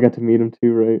that guy. Oh, I got to meet him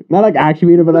too, right? Not like actually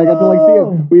meet him, but I got to like see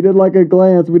him. We did like a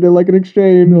glance. We did like an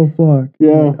exchange. No fuck.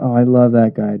 Yeah. Oh, I love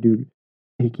that guy, dude.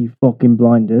 Peaky fucking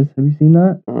Blinders. Have you seen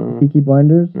that? Peaky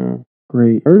Blinders. Yeah.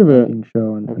 Great. Heard of it?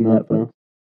 Show on Netflix.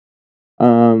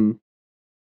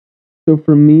 So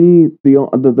for me,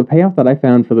 the payoff that I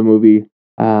found for the movie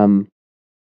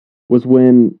was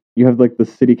when you have like the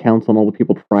city council and all the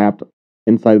people trapped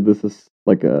inside this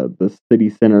like the city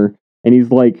center, and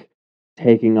he's like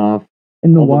taking off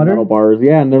in the all water, the metal bars,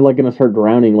 yeah, and they're like gonna start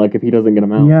drowning, like if he doesn't get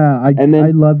them out. Yeah, I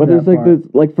love that. But there's like part. this,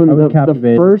 like from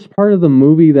the first part of the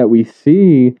movie that we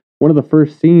see, one of the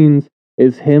first scenes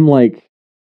is him like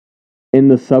in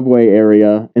the subway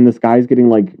area, and this guy's getting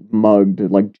like mugged,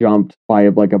 like jumped by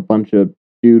like a bunch of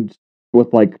dudes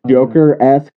with like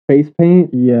Joker-esque face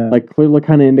paint, like clearly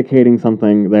kind of indicating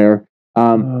something there.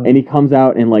 And he comes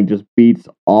out and like just beats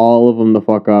all of them the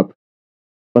fuck up.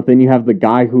 But then you have the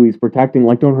guy who he's protecting,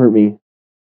 like, don't hurt me.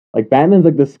 Like, Batman's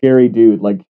like this scary dude.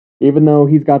 Like, even though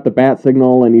he's got the bat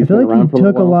signal and he's been around for a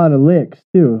while. He took a lot of licks,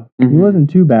 too. Mm-hmm. He wasn't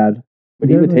too bad. But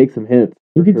he would take some hits.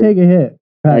 He could take a hit.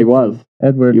 Yeah, he was.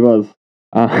 Edward. He was.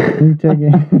 He take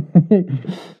it.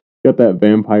 Got that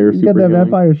vampire super. Got that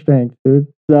vampire strength, dude.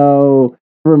 So,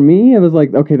 for me, it was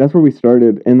like, okay, that's where we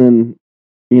started. And then,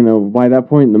 you know, by that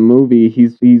point in the movie,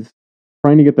 he's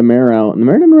trying to get the mayor out. And the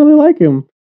mayor didn't really like him.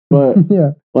 But,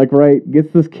 like, right,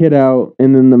 gets this kid out,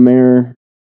 and then the mayor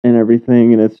and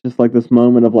everything, and it's just like this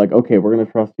moment of like, okay, we're gonna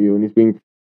trust you, and he's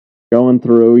going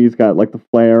through, he's got like the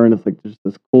flare, and it's like just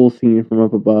this cool scene from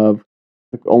up above,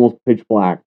 like almost pitch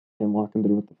black, and walking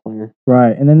through with the flare.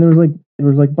 Right, and then there was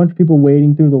like a bunch of people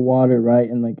wading through the water, right,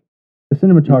 and like the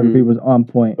cinematography was on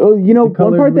point. Oh, you know,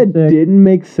 one part that didn't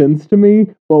make sense to me,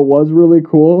 but was really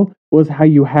cool, was how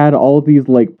you had all these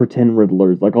like pretend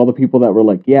Riddlers, like all the people that were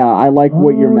like, yeah, I like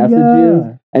what your message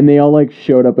is, and they all like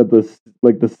showed up at this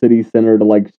like the city center to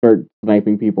like start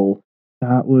sniping people.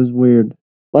 That was weird.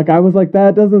 Like I was like,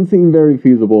 that doesn't seem very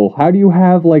feasible. How do you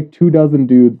have like 24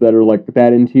 dudes that are like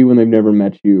that into you when they've never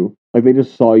met you? Like they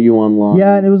just saw you online.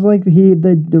 Yeah, and it was like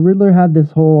the Riddler had this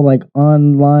whole like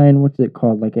online, what's it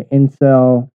called, like an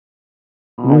incel.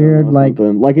 Weird, like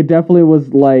it definitely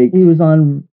was like he was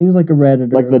like a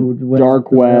Redditor, like the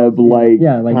dark web, like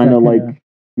kind of like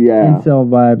incel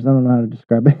vibes. I don't know how to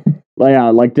describe it.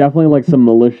 Like definitely like some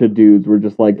militia dudes were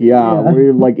just like,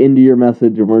 we're like into your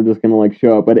message and we're just gonna like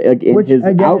show up, but like in his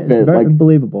outfit, very like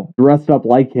believable, dressed up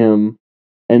like him,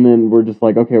 and then we're just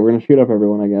like, okay, we're gonna shoot up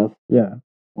everyone, I guess. Yeah,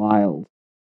 wild,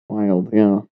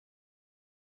 yeah.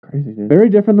 Crazy, dude. Very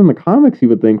different than the comics, you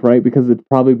would think, right? Because it'd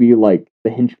probably be like the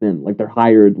henchmen, like they're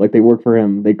hired, like they work for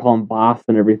him, they call him boss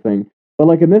and everything. But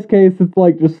like in this case, it's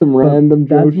like just some random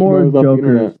Joe schmoes up the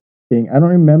internet. Thing. I don't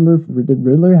remember. Did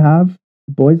Riddler have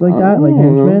boys like that, like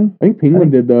henchmen? I think Penguin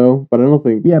did though, but I don't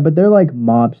think. Yeah, but they're like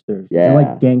mobsters. Yeah, they're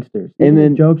like gangsters. And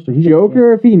then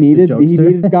Joker, if he needed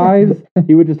guys,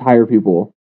 he would just hire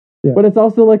people. Yeah. But it's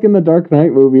also like in the Dark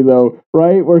Knight movie though,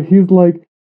 right? Where he's like,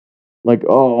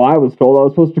 oh, I was told I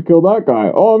was supposed to kill that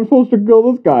guy. Oh, I'm supposed to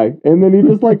kill this guy. And then he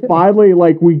just like finally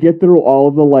like we get through all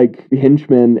of the like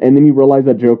henchmen, and then you realize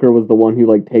that Joker was the one who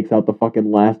like takes out the fucking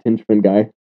last henchman guy.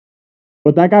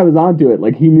 But that guy was onto it.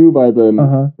 Like he knew by then,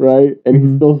 right?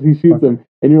 And he shoots him,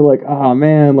 and you're like, oh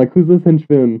man, like who's this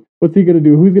henchman? What's he gonna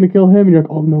do? Who's gonna kill him? And you're like,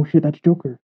 oh no, shit, that's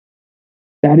Joker.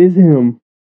 That is him,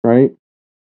 right?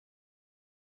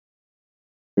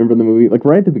 Remember the movie? Like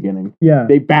right at the beginning. Yeah.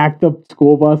 They backed the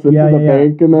school bus into the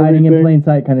bank and everything. Hiding in plain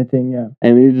sight kind of thing, yeah.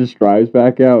 And he just drives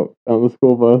back out on the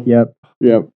school bus. Yep.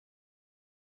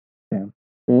 Damn.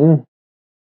 Yeah.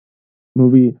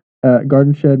 Movie,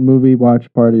 Garden Shed movie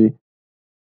watch party.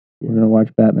 We're going to watch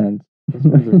Batman.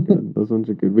 Those ones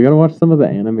are good. We got to watch some of the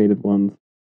animated ones.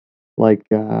 Like,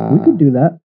 we could do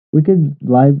that. We could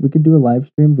do a live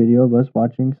stream video of us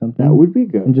watching something. That would be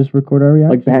good. And just record our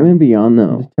reaction. Like Batman Beyond,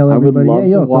 though. Just tell everybody, I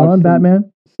would love to watch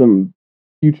Batman. Some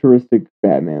futuristic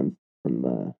Batman from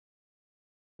the...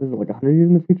 Is it like 100 years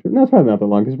in the future? No, it's probably not that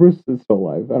long, because Bruce is still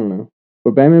alive. I don't know.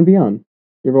 But Batman Beyond.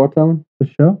 You ever watch that one? The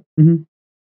show? Mm-hmm.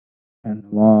 And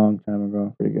a long time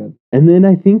ago. Pretty good. And then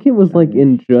I think it was like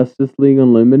in Justice League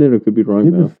Unlimited, or could be wrong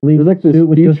though. There's like this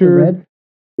with just the red?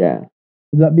 Yeah.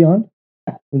 Was that Beyond?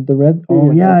 With the red?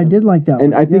 Oh yeah, I did like that one.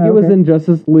 And I think it was in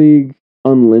Justice League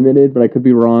Unlimited, but I could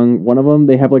be wrong. One of them,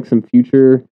 they have like some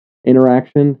future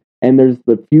interaction, and there's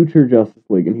the future Justice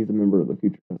League, and he's a member of the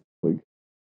future Justice League.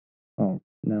 Oh,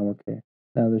 now okay.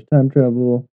 Now there's time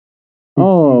travel.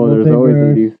 Oh, there's always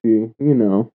in DC, you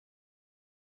know.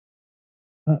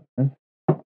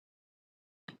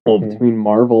 Between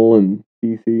Marvel and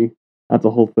DC, that's a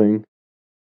whole thing.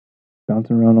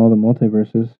 Bouncing around all the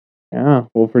multiverses. Yeah,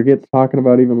 well, forget talking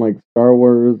about even like Star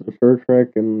Wars or Star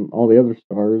Trek and all the other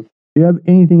stars. Do you have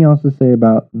anything else to say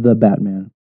about The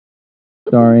Batman,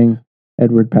 starring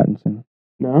Edward Pattinson?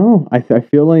 No, I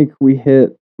feel like we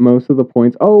hit most of the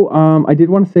points. Oh, I did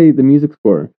want to say the music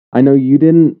score. I know you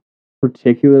didn't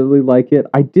particularly like it.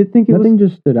 I did think nothing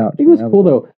just stood out. I think it was cool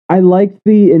though. I liked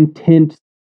the intensity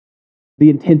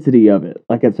of it.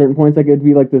 Like at certain points, like it'd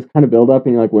be like this kind of build up,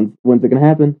 and you're like, when's it gonna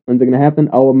happen? When's it gonna happen?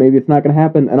 Oh, well, maybe it's not gonna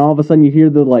happen, and all of a sudden you hear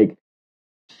the like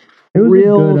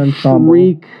real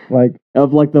shriek like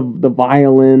of like the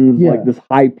violins, like this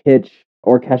high pitch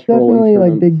orchestral. Definitely,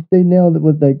 like they nailed it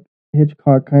with like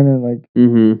Hitchcock kind of like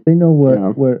they know what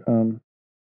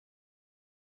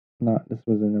not this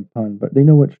wasn't a pun, but they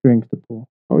know what strings to pull.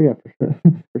 Oh yeah, for sure,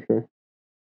 for sure.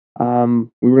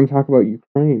 We were gonna talk about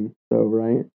Ukraine, though,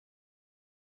 right?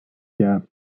 Yeah.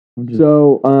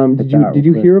 So, did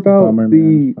you hear about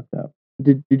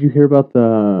did you hear about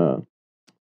the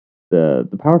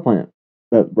power plant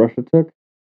that Russia took?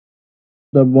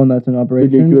 The one that's in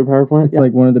operation? The nuclear power plant? It's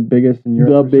like one of the biggest in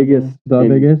Europe. The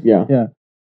biggest? Yeah. Yeah.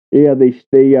 Yeah, they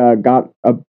got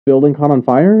a building caught on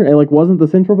fire. It like wasn't the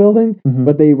central building,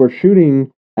 but they were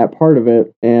shooting at part of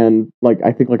it, and like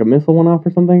I think like a missile went off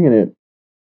or something, and it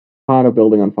caught a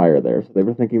building on fire there. So they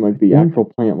were thinking like the actual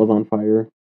plant was on fire.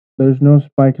 There's no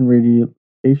spike in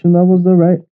radiation levels though,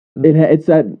 right? It's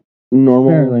at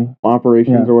normal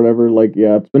operations or whatever. Like,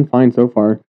 yeah, it's been fine so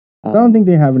far. I don't think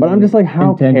they have. But I'm just like,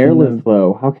 how careless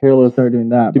though? How careless start doing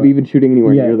that to be even shooting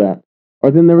anywhere near that?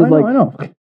 Or then there was I know.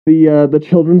 The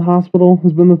children's hospital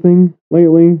has been the thing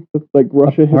lately. With, like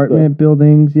Russia apartment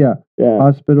buildings,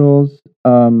 hospitals.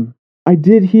 I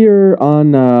did hear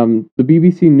on the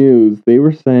BBC News they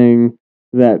were saying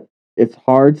that it's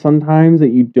hard sometimes that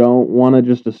you don't want to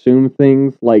just assume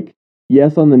things. Like,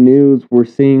 yes, on the news we're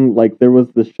seeing like there was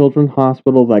this children's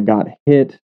hospital that got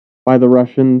hit by the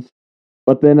Russians,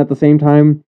 but then at the same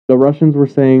time the Russians were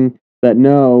saying that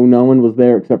no one was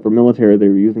there except for military. They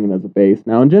were using it as a base.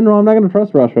 Now, in general, I'm not going to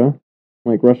trust Russia.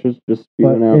 Like, Russia's just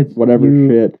spewing out whatever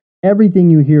shit. Everything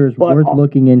you hear is worth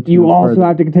looking into. You also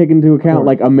have to take into account,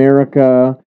 like,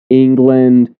 America,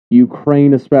 England,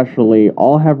 Ukraine especially,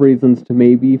 all have reasons to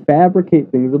maybe fabricate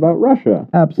things about Russia.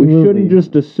 Absolutely. We shouldn't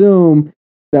just assume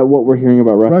that what we're hearing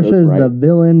about Russia is the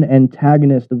villain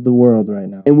antagonist of the world right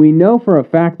now. And we know for a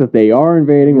fact that they are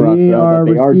invading Russia, that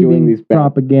they are doing these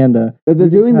propaganda. That they're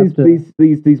doing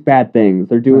these bad things.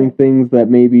 They're doing things that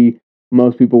maybe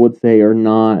most people would say are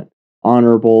not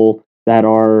honorable, that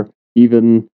are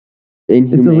even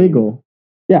inhumane. It's illegal.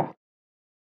 Yeah.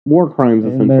 War crimes,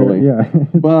 essentially.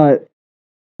 But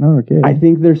I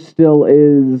think there still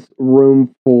is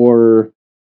room for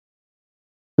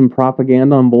some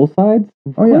propaganda on both sides.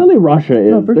 Clearly Russia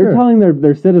is. They're telling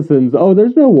their citizens, oh,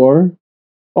 there's no war.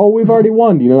 Oh, we've already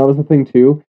won. You know, that was the thing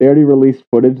too. They already released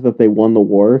footage that they won the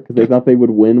war because they thought they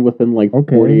would win within like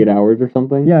 48 hours or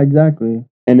something. Yeah, exactly.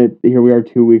 And here we are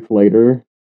 2 weeks later,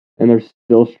 and they're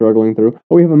still struggling through.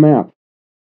 Oh, we have a map.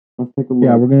 Let's take a look.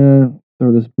 Yeah, we're going to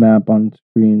throw this map on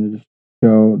screen to just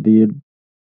show the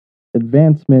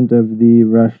advancement of the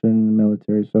Russian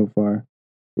military so far.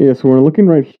 Yeah, so we're looking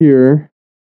right here.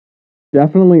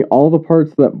 Definitely all the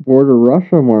parts that border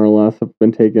Russia, more or less, have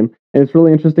been taken. And it's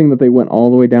really interesting that they went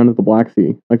all the way down to the Black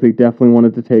Sea. Like, they definitely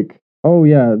wanted to take... Oh,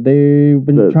 yeah. They've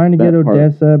been trying to get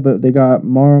Odessa, but they got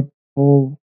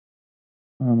Mariupol...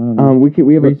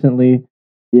 we have recently.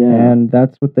 And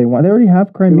that's what they want. They already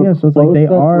have Crimea, so it's like they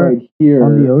are on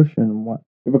the ocean. We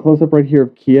have a close-up right here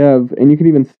of Kiev, and you can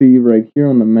even see right here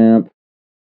on the map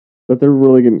that they're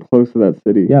really getting close to that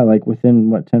city. Yeah, like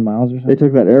within, 10 miles or something? They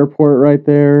took that airport right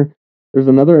there. There's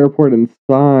another airport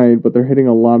inside, but they're hitting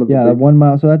a lot of the... Yeah, 1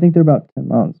 mile. So I think they're about 10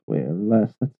 miles away or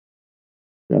less.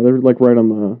 Yeah, they're like right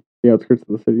on the outskirts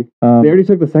of the city. They already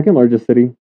took the second largest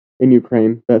city in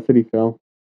Ukraine. That city fell.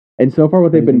 And so far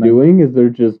what they've been doing is they're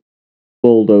just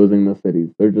bulldozing the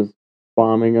cities. They're just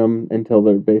bombing them until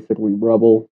they're basically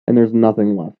rubble, and there's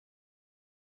nothing left.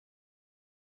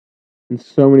 And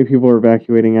so many people are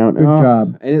evacuating out. Good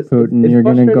job, Putin. You're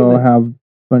going to go have a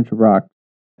bunch of rocks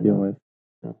to deal with.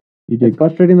 It's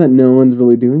frustrating that no one's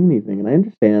really doing anything, and I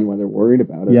understand why they're worried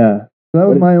about it. Yeah. So that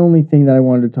was my only thing that I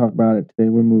wanted to talk about it today.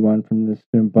 We'll move on from this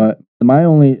soon. But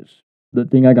the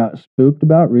thing I got spooked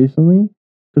about recently,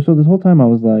 so this whole time I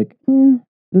was like,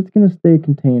 it's going to stay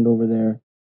contained over there.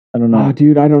 I don't know. Oh,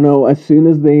 dude, I don't know. As soon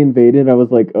as they invaded, I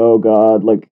was like, oh, God,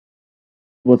 like,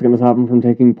 what's going to stop them from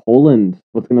taking Poland?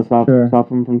 What's going to stop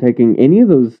them from taking any of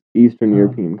those Eastern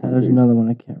European countries? There's another one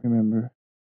I can't remember.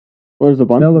 Well, there's a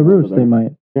bunch. Belarus, they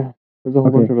might. Yeah, there's a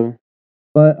whole bunch over there.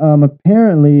 But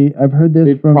apparently, I've heard this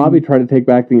They'd probably try to take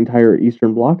back the entire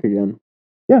Eastern Bloc again.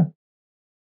 Yeah.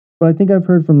 But I think I've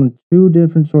heard from 2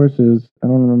 different sources. I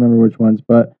don't remember which ones,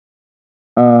 but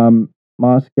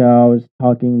Moscow is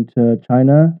talking to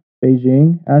China,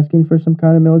 Beijing, asking for some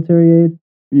kind of military aid.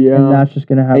 Yeah. And that's just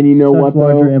going to have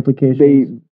larger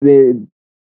implications.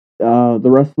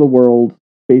 the rest of the world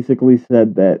basically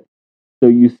said that. So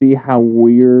you see how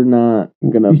we're not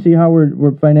gonna. You see how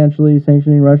we're financially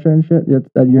sanctioning Russia and shit. We're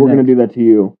gonna do that to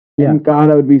you. Yeah. And God,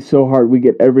 that would be so hard. We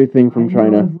get everything from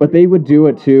China, but they would do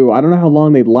it too. I don't know how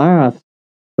long they'd last.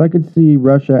 So I could see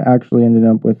Russia actually ending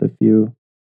up with a few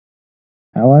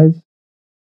allies.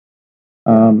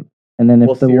 And then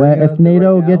if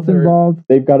NATO gets involved,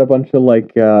 they've got a bunch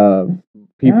of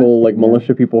people,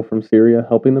 militia people from Syria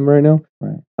helping them right now.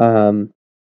 Right.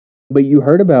 But you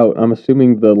heard about, I'm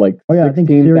assuming I think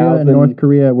Syria and North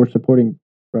Korea were supporting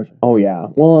Russia. Oh yeah,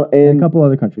 well, and a couple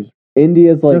other countries.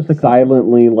 India's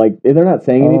silently they're not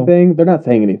saying anything. They're not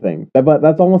saying anything. But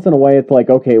that's almost in a way it's like,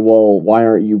 okay, well, why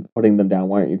aren't you putting them down?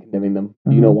 Why aren't you condemning them?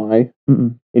 Do you know why?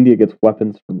 Mm-mm. India gets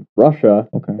weapons from Russia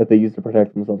that they use to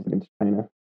protect themselves against China.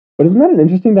 But isn't that an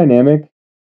interesting dynamic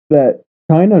that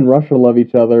China and Russia love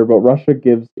each other, but Russia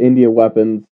gives India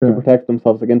weapons to protect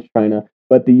themselves against China,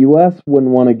 but the U.S.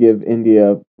 wouldn't want to give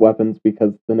India weapons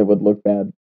because then it would look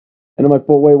bad. And I'm like,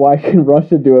 but wait, why can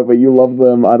Russia do it, but you love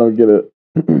them? I don't get it.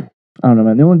 I don't know,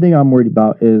 man. The only thing I'm worried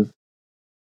about is,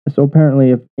 so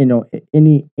apparently if,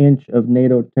 any inch of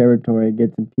NATO territory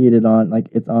gets impeded on,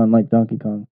 it's on Donkey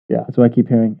Kong. Yeah. That's what I keep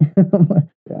hearing.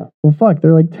 Yeah. Well, fuck,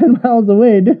 they're 10 miles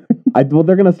away, dude. Well,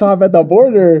 they're going to stop at the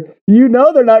border. They're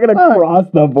not going to cross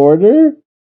the border.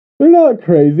 They're not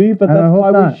crazy, but that's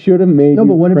why we should have made Ukraine.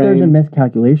 No, but what if there's a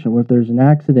miscalculation? What if there's an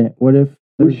accident? What if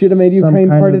we should have made Ukraine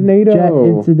part of NATO? Jet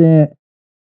incident.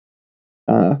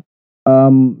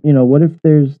 What if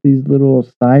there's these little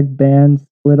side bands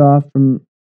split off from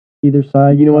either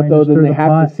side? You know what though? Then they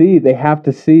have to see. They have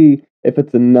to see if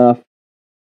it's enough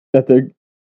that they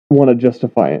want to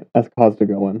justify it as cause to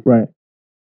go in. Right.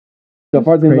 So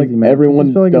far, it seems like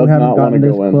everyone does not want to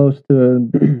go in. Close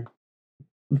to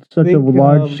such a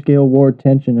large scale war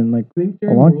tension and think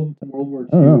during World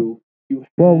War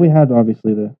II. We had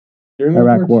obviously the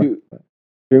Iraq War.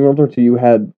 During World War II, you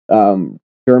had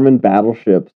German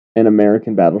battleships and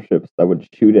American battleships that would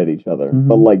shoot at each other,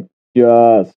 but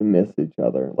just miss each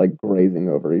other, grazing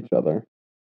over each other.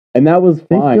 And that was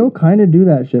fine. They still kind of do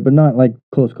that shit, but not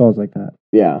close calls like that.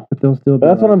 Yeah. But they'll still. But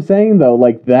that's what I'm saying though.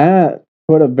 That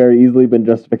could have very easily been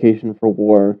justification for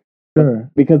war. Sure.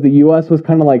 Because the U.S. was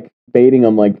kind of baiting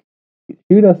them,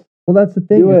 shoot us. Well, that's the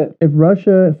thing. If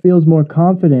Russia feels more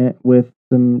confident with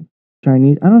some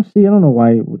Chinese, I don't know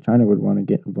why China would want to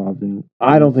get involved in.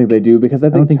 I don't think they do because I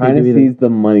think China sees the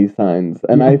money signs,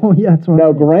 and that's what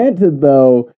now. Granted,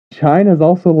 though, China's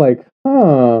also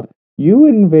you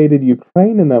invaded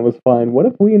Ukraine and that was fine. What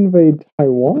if we invade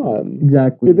Taiwan?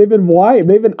 Exactly. They've been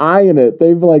eyeing it.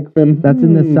 They've been. That's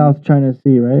in the South China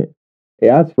Sea, right?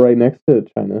 Yeah, it's right next to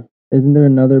China. Isn't there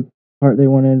another part they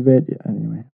want to invade? Yeah,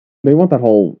 anyway, they want that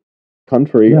whole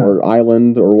country or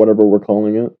island or whatever we're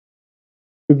calling it.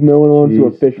 Because no one wants to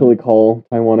officially call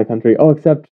Taiwan a country. Oh,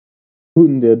 except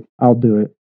Putin did. I'll do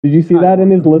it. Did you see that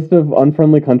in his list of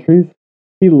unfriendly countries?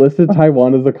 He listed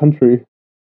Taiwan as a country.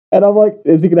 And I'm like,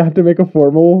 is he going to have to make a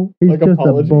formal He's just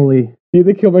apology? A bully. Do you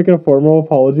think he'll make a formal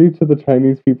apology to the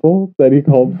Chinese people that he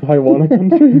called Taiwan a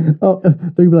country?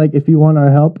 They'll be like, if you want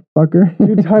our help, fucker.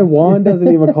 Dude, Taiwan doesn't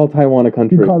even call Taiwan a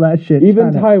country. You call that shit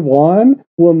Even China. Taiwan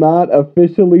will not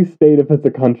officially state if it's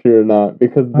a country or not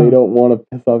because they don't want to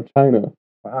piss off China.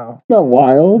 Wow. It's not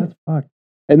wild. That's fucked.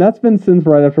 And that's been since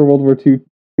right after World War II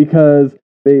because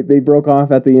they broke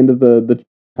off at the end of the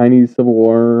Chinese Civil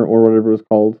War or whatever it was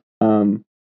called. And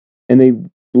they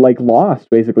lost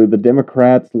basically. The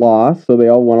Democrats lost, so they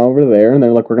all went over there and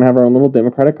they're like, we're gonna have our own little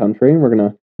democratic country and we're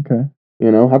gonna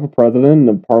have a president and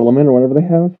a parliament or whatever they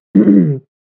have.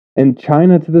 And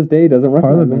China to this day doesn't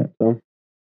recognize it. So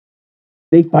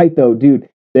they fight though, dude.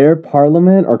 Their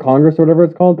parliament or Congress or whatever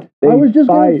it's called. I was just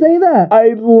going to say that.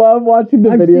 I love watching the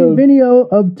videos. I've seen video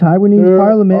of Taiwanese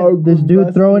parliament. This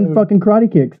dude throwing fucking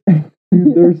karate kicks.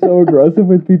 Dude, they're so aggressive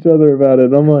with each other about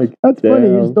it. I'm like, that's funny.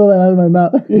 You stole that out of my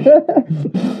mouth.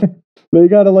 They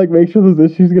gotta make sure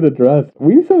those issues get addressed.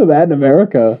 We need some of that in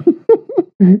America.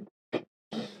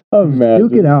 Imagine.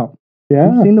 Duke it out.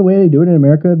 Yeah. You've seen the way they do it in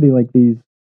America? They these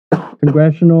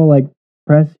congressional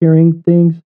press hearing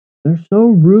things. They're so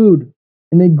rude.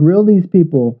 And they grill these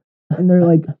people, and they're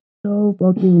so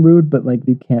fucking rude. But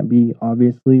you can't be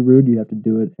obviously rude. You have to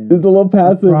do it in it's a little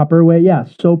passive, proper way. Yeah,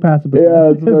 so passive.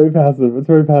 Yeah, it's very passive. It's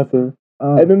very passive.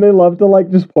 And then they love to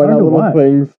just point out little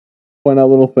things. Point out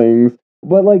little things.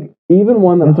 But even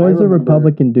one that it's always the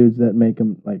Republican dudes that make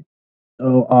them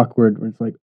so awkward. Where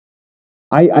it's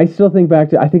I still think back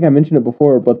to I think I mentioned it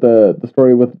before, but the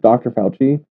story with Dr.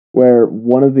 Fauci, where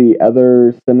one of the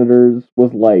other senators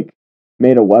was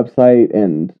made a website,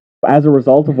 and as a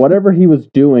result of whatever he was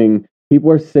doing, people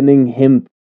are sending him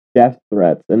death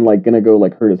threats and like gonna go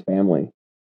like hurt his family.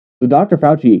 So Dr.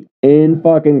 Fauci in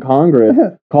fucking Congress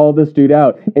called this dude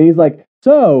out, and he's like,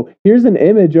 "So here's an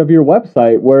image of your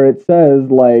website where it says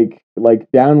like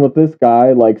down with this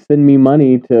guy, like send me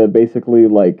money to basically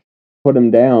like put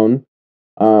him down."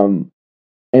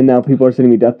 And now people are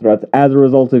sending me death threats as a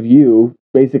result of you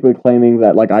basically claiming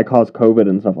that like I caused COVID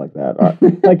and stuff like that.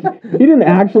 Like he didn't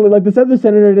actually like the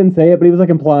senator didn't say it, but he was like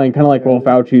implying kind of like, well,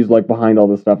 Fauci's like behind all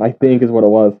this stuff, I think is what it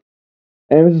was.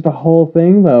 And it was just a whole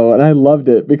thing though, and I loved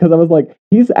it because I was like,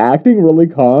 he's acting really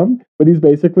calm, but he's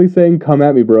basically saying, "Come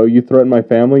at me, bro. You threaten my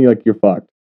family, like you're fucked.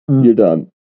 You're done."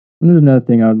 There's another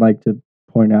thing I would like to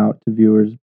point out to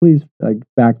viewers. Please like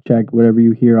fact check whatever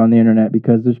you hear on the internet,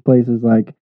 because there's places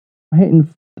like I'm hitting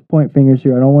point fingers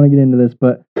here. I don't want to get into this,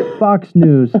 but Fox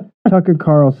News, Tucker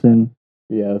Carlson.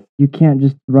 Yes. You can't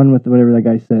just run with whatever that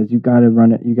guy says. You got to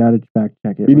run it. You got to fact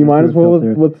check it. You might as well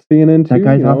with CNN too. That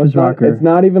guy's off his rocker. It's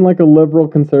not even like a liberal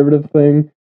conservative thing.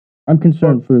 I'm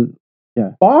concerned for.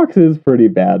 Yeah. Fox is pretty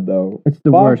bad though. It's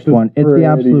the worst one. It's the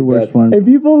absolute worst one. And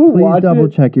people who watch double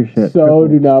check your shit. So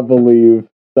do not believe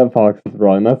that Fox is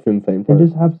wrong. That's the insane part. They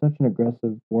just have such an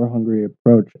aggressive, war-hungry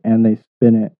approach, and they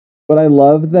spin it. But I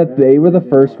love that they were the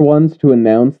first ones to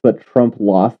announce that Trump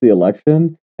lost the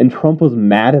election, and Trump was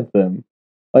mad at them.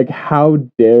 Like, how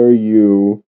dare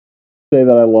you say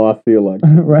that I lost the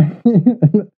election? Right?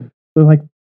 They're like,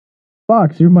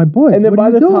 Fox, you're my boy. And then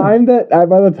by the time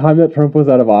that Trump was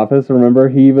out of office, remember,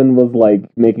 he even was like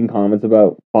making comments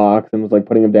about Fox and was like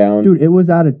putting him down. Dude, it was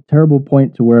at a terrible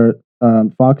point to where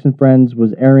Fox and Friends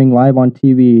was airing live on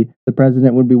TV. The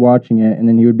president would be watching it, and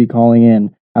then he would be calling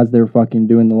in as they were fucking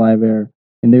doing the live air.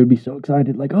 And they would be so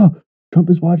excited, like, "Oh, Trump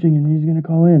is watching and he's going to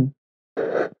call in."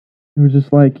 It was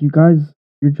just like, you guys,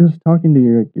 you're just talking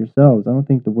to yourselves. I don't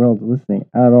think the world's listening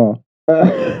at all.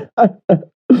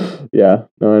 Yeah,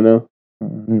 no, I know.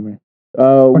 Anyway.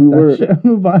 We're going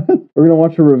to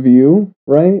watch a review,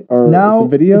 right? Or now,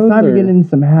 some videos? It's time to get into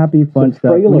some happy, fun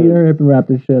stuff. We need to hurry up and wrap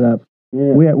this shit up.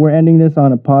 Yeah. We're ending this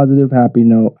on a positive, happy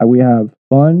note. We have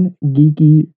fun,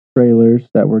 geeky trailers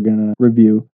that we're going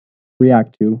to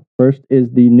react to. First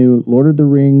is the new Lord of the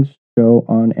Rings show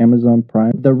on Amazon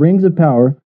Prime. The Rings of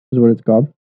Power is what it's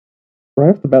called. Right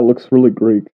off the bat, looks really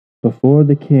Greek. Before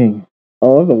the King. I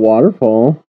love the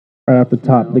waterfall. Right off the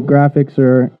top. The graphics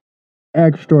are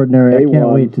extraordinary. A1. I can't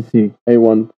wait to see.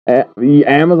 A1.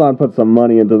 Amazon put some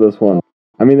money into this one.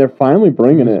 I mean, they're finally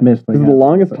bringing it. This is the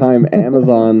longest time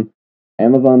Amazon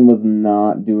was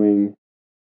not doing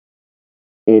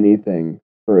anything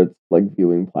for its like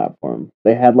viewing platform.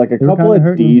 They had like a couple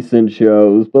of decent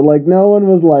shows, but like no one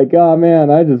was like, "Oh man,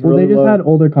 I just really." They just had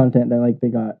older content that like they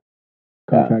got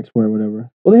contracts for or whatever.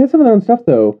 Well, they had some of their own stuff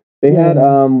though. They had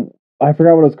I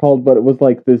forgot what it was called, but it was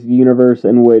like this universe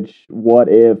in which what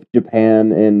if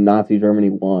Japan and Nazi Germany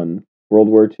won World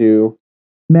War II?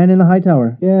 Man in the High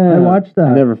Tower. Yeah, I watched that.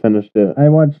 I never finished it.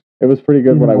 It was pretty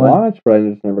good what I watched, but I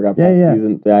just never got past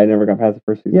season. Yeah, I never got past the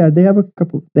first season. Yeah, they have a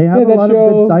couple. They have a lot of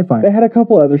good sci-fi. They had a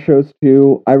couple other shows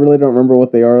too. I really don't remember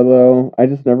what they are though. I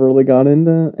just never really got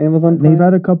into Amazon Prime. They've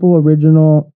had a couple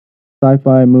original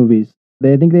sci-fi movies.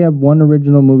 I think they have one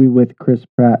original movie with Chris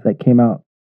Pratt that came out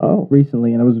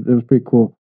recently, and it was pretty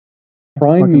cool.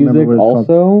 Prime Music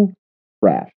also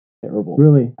trash. Terrible.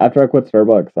 Really? After I quit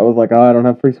Starbucks, I was like, I don't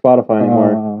have free Spotify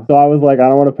anymore. So I was like, I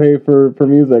don't want to pay for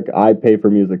music. I pay for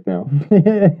music now.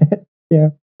 Yeah.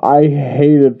 I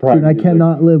hated Prime Music. I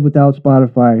cannot live without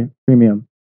Spotify Premium.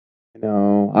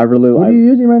 No, I really. What are you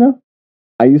using right now?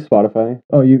 I use Spotify.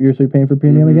 Oh, you're paying for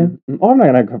Premium again? Oh, I'm not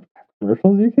gonna have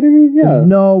commercials. Are you kidding me? Yeah. There's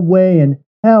no way in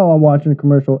hell I'm watching a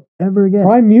commercial ever again.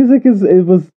 Prime Music was.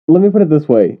 Let me put it this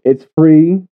way: it's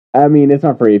free. I mean, it's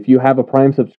not free. If you have a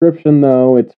Prime subscription,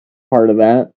 though, it's part of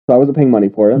that. So I wasn't paying money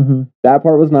for it. Mm-hmm. That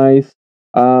part was nice.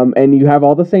 And you have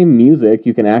all the same music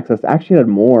you can access. Actually, it had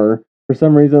more. For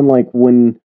some reason, like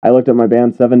when I looked at my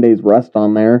band 7 Days Rest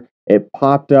on there, it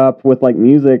popped up with like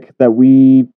music that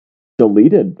we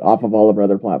deleted off of all of our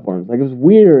other platforms. Like it was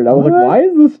weird. I was like, why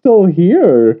is this still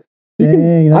here?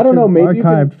 Dang, I don't know. Maybe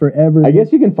archived forever. I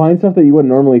guess you can find stuff that you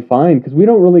wouldn't normally find because we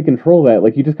don't really control that.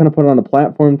 Like you just kind of put it on a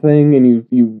platform thing and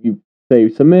you say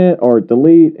submit or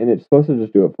delete, and it's supposed to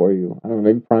just do it for you. I don't know.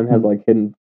 Maybe Prime has like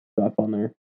hidden stuff on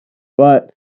there.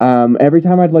 But every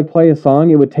time I'd like play a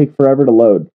song, it would take forever to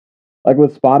load. Like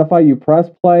with Spotify, you press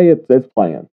play, it's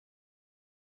playing.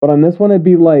 But on this one, it'd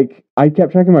be like I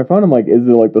kept checking my phone. I'm like, is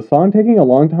it like the song taking a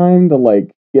long time to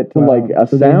like get to like a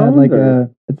sound? Like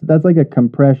that's like a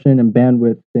compression and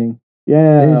bandwidth thing.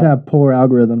 Yeah, they just have poor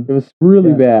algorithm. It was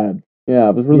really bad. Yeah,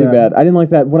 it was really bad. I didn't like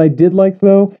that. What I did like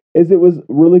though is it was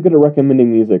really good at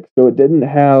recommending music. So it didn't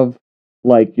have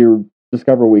like your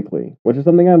Discover weekly, which is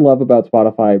something I love about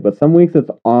Spotify. But some weeks it's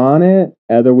on it,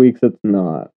 other weeks it's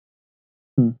not.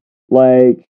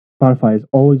 Like Spotify is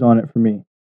always on it for me.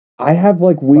 I have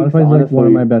like weeks. Spotify's honestly, like one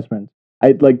of my best friends.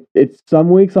 I like it's some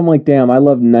weeks I'm like, damn, I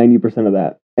love 90% of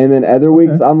that, and then other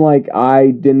weeks I'm like,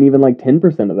 I didn't even like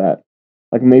 10% of that.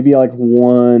 Like maybe like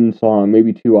one song,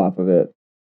 maybe two off of it,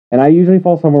 and I usually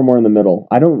fall somewhere more in the middle.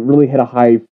 I don't really hit a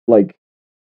high like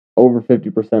over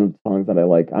 50% of the songs that I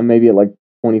like. I'm maybe at like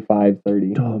 25,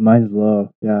 30. Oh, mine's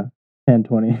low. Yeah, 10,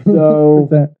 20.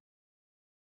 So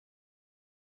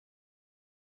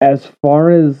as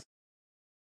far as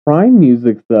Prime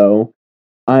Music though,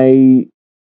 I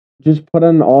just put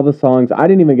on all the songs. I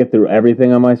didn't even get through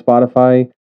everything on my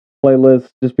Spotify playlist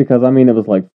just because, I mean, it was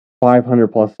like 500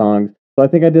 plus songs. So I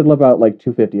think I did about like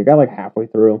 250. I got like halfway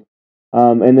through.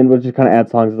 And then would just kind of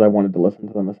add songs as I wanted to listen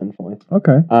to them, essentially.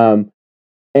 Okay.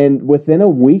 And within a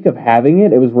week of having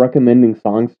it, it was recommending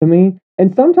songs to me.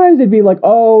 And sometimes it'd be like,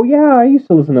 oh, yeah, I used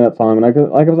to listen to that song when I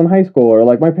was in high school, or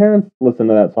like my parents listened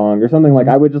to that song or something. Like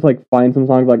I would just like find some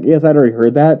songs like, yes, I'd already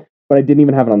heard that, but I didn't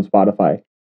even have it on Spotify.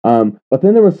 But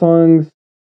then there were songs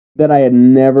that I had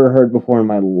never heard before in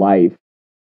my life.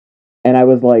 And I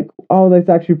was like, oh, that's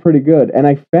actually pretty good. And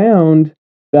I found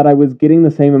that I was getting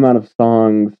the same amount of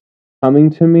songs coming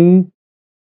to me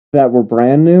that were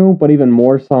brand new, but even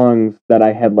more songs that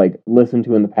I had like listened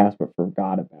to in the past but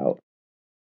forgot about.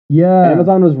 Yeah.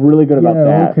 Amazon was really good about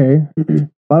that. Okay.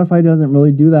 Spotify doesn't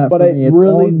really do that but for me. It's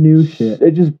really all new shit.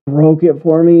 It just broke it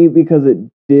for me because it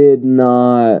did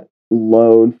not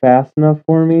load fast enough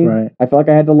for me. Right. I feel like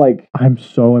I had to like I'm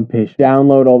so impatient.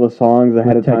 Download all the songs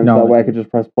ahead of time so that way I could just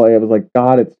press play. I was like,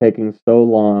 God, it's taking so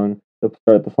long to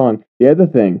start the song. The other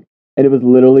thing, and it was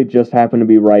literally just happened to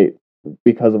be right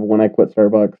because of when I quit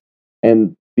Starbucks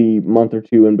and the month or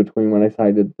two in between when I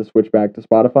decided to switch back to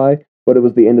Spotify, but it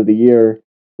was the end of the year.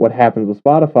 What happens with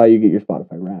Spotify, you get your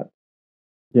Spotify Wrapped.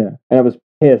 Yeah. And I was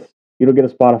pissed. You don't get a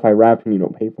Spotify Wrapped when you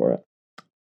don't pay for it.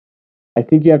 I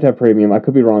think you have to have premium. I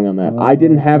could be wrong on that. I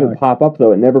didn't have it pop up,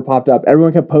 though. It never popped up.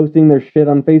 Everyone kept posting their shit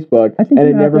on Facebook, and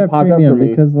it never popped up for me.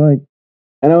 Because, like,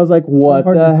 and I was like, what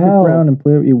the hell? Stick around and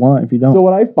play what you want if you don't. So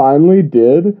what I finally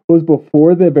did was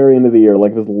before the very end of the year,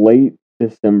 like it was late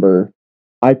December,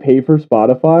 I pay for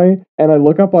Spotify, and I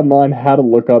look up online how to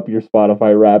look up your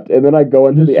Spotify Wrapped, and then I go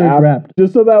into the app Wrapped.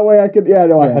 just so that way I could.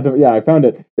 I found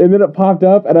it, and then it popped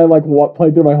up, and I like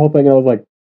played through my whole thing, and I was like,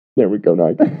 there we go. Now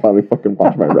I can finally fucking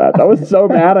watch my Wrapped. I was so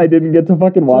mad I didn't get to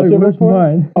fucking watch it before.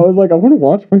 I was like, I want to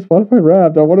watch my Spotify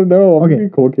Wrapped. I want to know. I'm a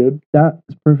cool kid. That's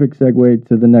perfect segue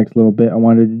to the next little bit.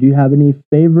 Do you have any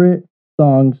favorite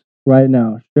songs right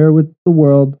now? Share with the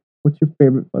world. What's your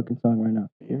favorite fucking song right now?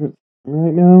 Favorite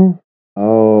right now?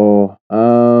 Oh,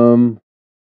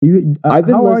 I've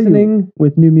been listening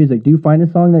with new music. Do you find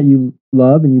a song that you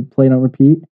love and you play it on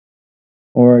repeat?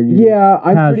 Or are you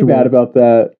I'm pretty bad about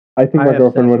that. I think my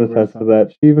girlfriend would attest to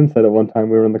that. She even said it one time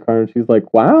we were in the car and she's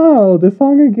like, wow, this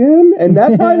song again? And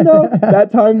that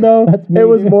time though, it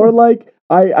was more like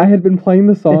I had been playing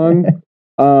the song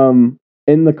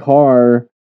in the car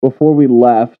before we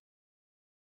left,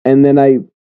 and then I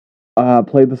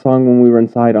played the song when we were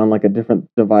inside on like a different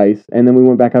device, and then we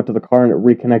went back out to the car and it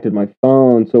reconnected my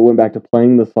phone, so it went back to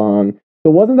playing the song. So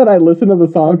it wasn't that I listened to the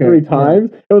song 3 times.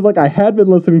 Yeah. It was like I had been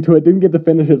listening to it, didn't get to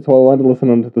finish it, so I wanted to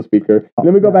listen onto the speaker. And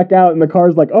then we go back out, and the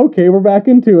car's like, okay, we're back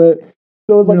into it.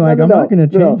 So it was like, I'm not going to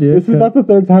change it. This is not the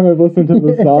 3rd time I've listened to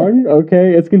the song,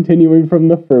 okay? It's continuing from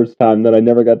the first time that I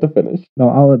never got to finish. No,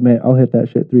 I'll admit, I'll hit that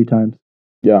shit 3 times.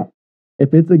 Yeah.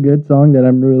 If it's a good song that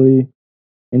I'm really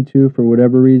into for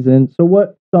whatever reason. So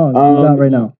what song do you got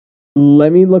right now?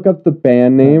 Let me look up the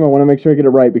band name. I want to make sure I get it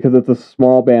right because it's a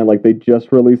small band. Like they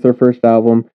just released their first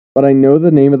album. But I know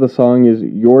the name of the song is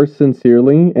Yours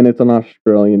Sincerely, and it's an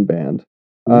Australian band.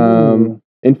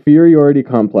 Inferiority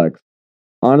Complex.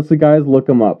 Honestly, guys, look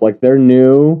them up. Like, they're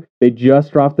new. They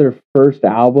just dropped their first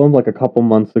album, like, a couple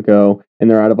months ago,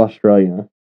 and they're out of Australia.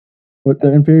 What,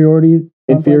 the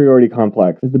Inferiority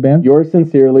Complex is the band? Yours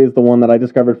Sincerely is the one that I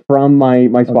discovered from my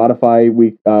Spotify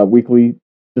weekly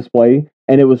display,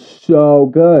 and it was so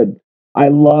good. I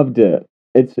loved it.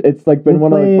 It's like been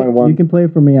one of my ones. You can play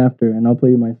it for me after, and I'll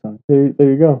play you my song. There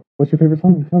you go. What's your favorite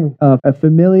song? Tell me. A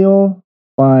Familial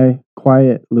by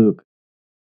Quiet Luke.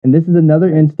 And this is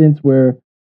another instance where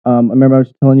I remember I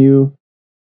was telling you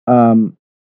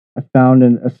I found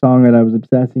a song that I was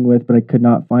obsessing with, but I could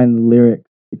not find the lyrics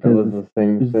because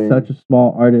it's such a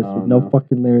small artist with no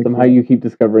fucking lyrics. Somehow you keep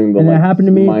discovering and it happened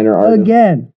to me minor artists.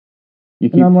 Again. You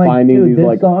keep finding these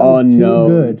like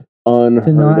unknown,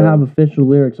 to not have official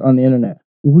lyrics on the internet.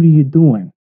 What are you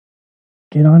doing?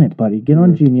 get on it, buddy. Get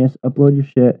on Genius. Upload your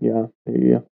shit. Yeah.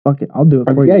 Fuck it. I'll do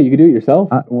it for you. Yeah, you can do it yourself.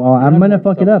 I'm gonna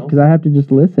fuck it up because I have to just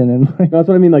listen and. That's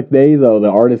what I mean. Like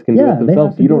the artists can do it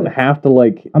themselves. You don't have to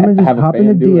like. I'm gonna just hop in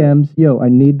the DMs. Yo, I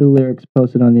need the lyrics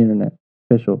posted on the internet.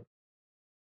 Official.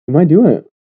 You might do it.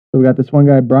 So we got this one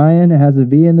guy, Brian. It has a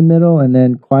V in the middle, and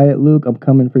then Quiet Luke. I'm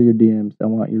coming for your DMs. I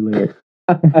want your lyrics.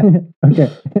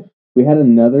 Okay. We had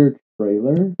another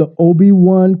trailer. The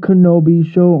Obi-Wan Kenobi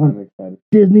show on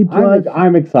Disney Plus.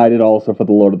 I'm excited also for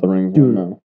the Lord of the Rings one.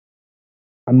 No.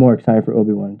 I'm more excited for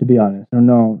Obi-Wan, to be honest. I don't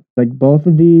know. Like, both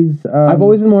of these I've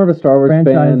always been more of a Star Wars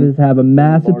franchises fan. Have a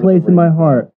massive place in my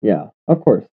heart. Yeah, of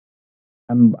course.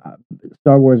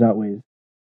 Star Wars outweighs.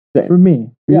 Same. For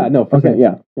me. Yeah, no, for sure.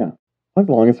 Yeah. Like,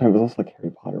 the longest time it was also like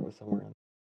Harry Potter was somewhere else.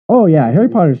 Oh, yeah. Harry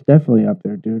Potter's definitely up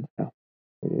there, dude.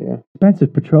 Yeah.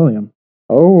 Expensive petroleum.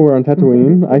 Oh, we're on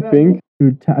Tatooine, I think.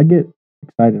 Dude, I get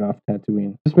excited off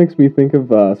Tatooine. This makes me think of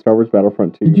Star Wars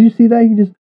Battlefront 2. Did you see that? He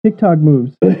just TikTok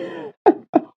moves.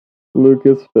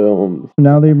 Lucasfilms.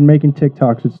 Now they're making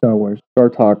TikToks with Star Wars. Star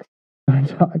Talks.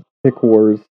 Tick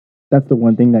Wars. That's the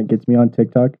one thing that gets me on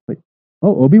TikTok. Like,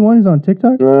 oh, Obi-Wan is on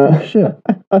TikTok? Oh, shit.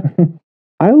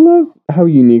 I love how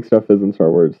unique stuff is in Star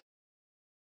Wars.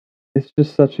 It's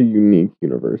just such a unique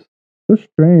universe. So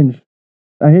strange.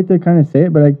 I hate to kind of say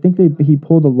it, but I think he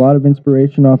pulled a lot of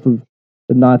inspiration off of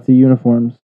the Nazi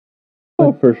uniforms.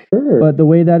 But, for sure. But the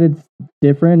way that it's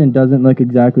different and doesn't look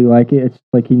exactly like it, it's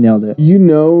like he nailed it. You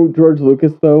know, George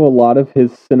Lucas, though, a lot of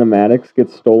his cinematics get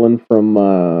stolen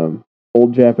from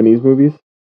old Japanese movies.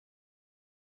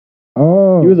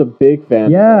 Oh. He was a big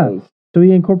fan of those. So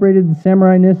he incorporated the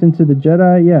samurai-ness into the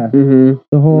Jedi, yeah. Mm-hmm.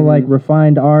 The whole, like,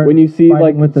 refined art. When you see,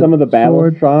 like, some of the battle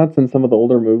shots in some of the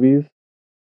older movies,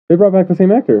 they brought back the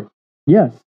same actor.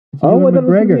 Yes. Oh, well, that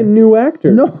was a new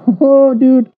actor. No,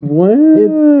 dude. Wow.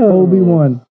 It's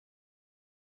Obi-Wan.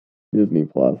 Disney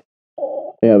Plus.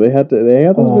 Yeah, they had those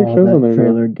big shows on there. That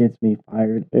trailer gets me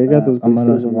fired. They got those. I'm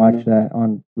gonna watch that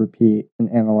on repeat and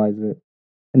analyze it,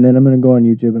 and then I'm gonna go on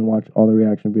YouTube and watch all the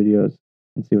reaction videos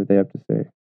and see what they have to say.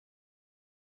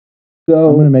 So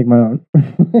I'm gonna make my own.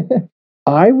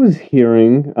 I was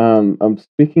hearing. I'm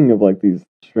speaking of like these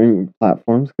streaming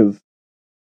platforms because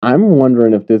I'm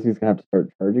wondering if Disney's gonna have to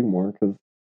start charging more because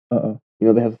you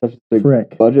know they have such a big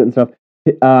budget and stuff.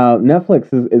 Netflix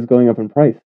is going up in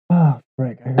price. Oh,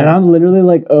 frick. And I'm literally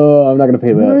like, oh, I'm not going to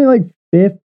pay that. Only like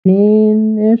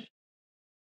 15-ish?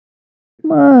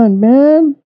 Come on,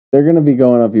 man. They're going to be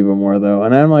going up even more, though.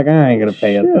 And I'm like, I ain't going to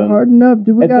pay it then. Harden up.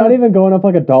 Dude, it's not even going up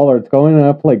like $1. It's going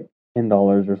up like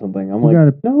 $10 or something. I'm like,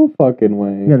 no fucking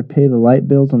way. We got to pay the light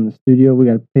bills on the studio. We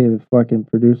got to pay the fucking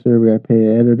producer. We got to pay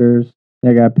the editors.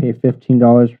 I got to pay $15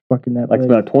 for fucking Netflix. Like it's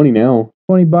about 20 now.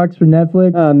 $20 for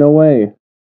Netflix? No way.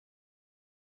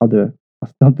 I'll do it. I'll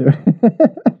still do it.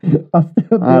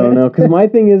 I don't know. Because my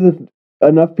thing is, if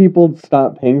enough people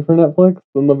stop paying for Netflix,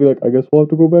 then they'll be like, I guess we'll have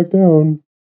to go back down.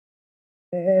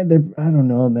 I don't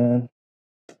know, man.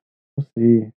 We'll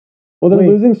see. Well, they're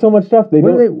losing so much stuff.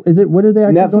 What are they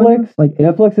actually Netflix? Like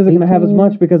Netflix isn't going to have as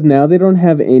much because now they don't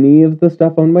have any of the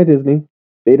stuff owned by Disney.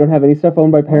 They don't have any stuff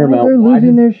owned by Paramount. They're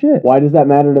losing their shit. Why does that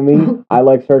matter to me? I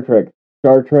like Star Trek.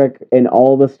 Star Trek and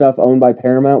all the stuff owned by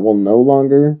Paramount will no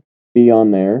longer be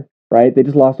on there. Right? They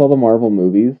just lost all the Marvel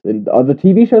movies. And the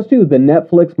TV shows, too. The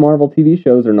Netflix Marvel TV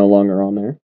shows are no longer on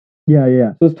there.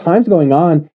 Yeah. So as time's going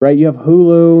on, right? You have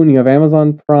Hulu and you have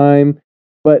Amazon Prime.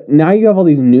 But now you have all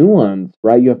these new ones,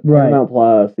 right? You have Paramount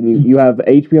Plus and you have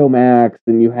HBO Max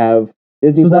and you have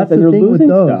Disney Plus. And they're losing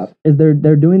stuff. Is they're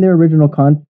doing their original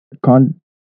content,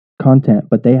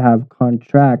 but they have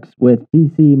contracts with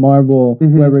DC, Marvel,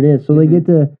 whoever it is. So they get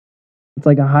to... It's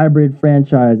like a hybrid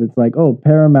franchise. It's like, oh,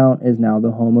 Paramount is now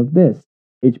the home of this.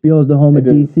 HBO is the home of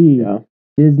DC. Yeah.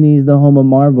 Disney is the home of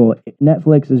Marvel.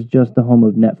 Netflix is just the home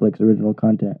of Netflix original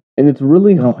content. And it's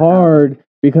really hard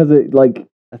because it like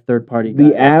a third party.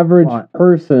 The average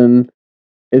person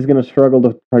is going to struggle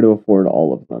to try to afford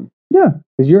all of them. Yeah,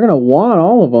 because you're going to want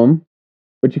all of them,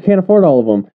 but you can't afford all of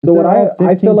them. So what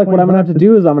I feel like what I'm going to have to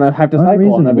do is I'm going to have to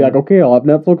cycle, and I'll be like, okay, I'll have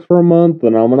Netflix for a month,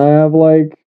 and I'm going to have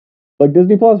like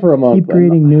Disney Plus for a month. Keep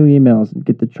creating new emails and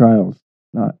get the trials.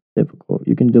 Not difficult.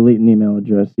 You can delete an email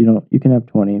address. You can have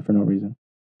 20 for no reason.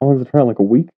 How long is the trial? Like a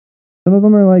week? Some of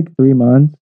them are like 3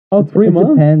 months. Oh, 3 months?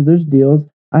 It depends. There's deals.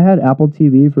 I had Apple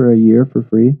TV for a year for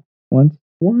free once.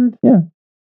 What? Yeah.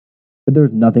 But there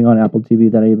was nothing on Apple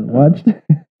TV that I even watched.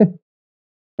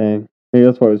 Dang. Maybe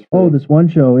that's why it was free. Oh, this one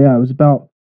show. Yeah, it was about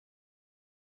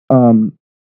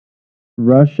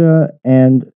Russia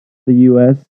and the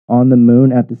U.S. on the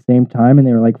moon at the same time, and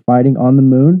they were like fighting on the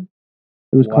moon.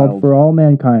 It was called For All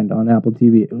Mankind on Apple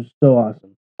TV. It was so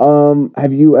awesome.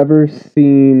 Have you ever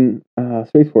seen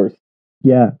Space Force?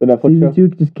 Yeah. The Netflix Season 2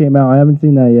 just came out. I haven't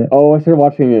seen that yet. Oh, I started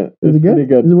watching it. Is it good? Pretty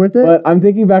good. Is it worth it? But I'm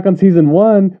thinking back on season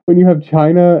 1 when you have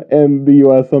China and the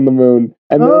US on the moon.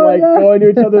 And they're like going to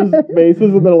each other's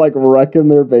bases and they're like wrecking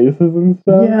their bases and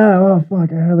stuff. Yeah, oh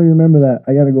fuck, I hardly remember that.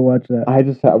 I gotta go watch that. I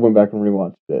went back and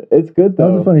rewatched it. It's good though.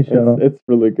 That was a funny show. It's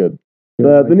really good.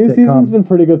 The new season's been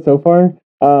pretty good so far.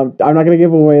 I'm not gonna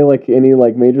give away like any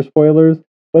like major spoilers,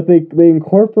 but they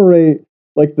incorporate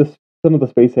like some of the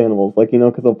space animals, like, you know,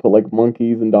 because they'll put like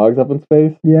monkeys and dogs up in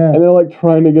space. Yeah. And they're like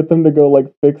trying to get them to go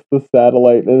like fix the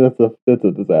satellite, and it's a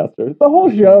disaster. The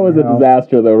whole show is a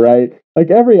disaster though, right?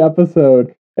 Like every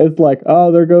episode, it's like,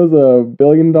 oh, there goes $1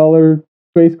 billion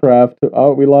spacecraft.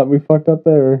 Oh, we fucked up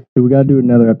there. Dude, we gotta do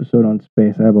another episode on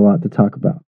space. I have a lot to talk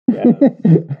about. Yeah.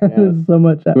 There's so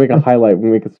much. We make a highlight. We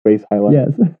make a space highlight.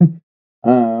 Yes.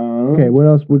 Okay, what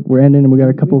else? We're ending, and we got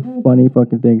a couple funny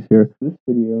fucking things here. This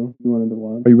video you wanted to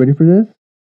watch. Are you ready for this?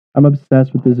 I'm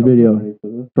obsessed with this video.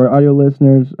 For our audio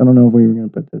listeners, I don't know if we were gonna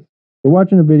put this. We're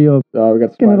watching a video of. We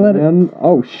got Spider-Man.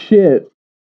 Oh shit!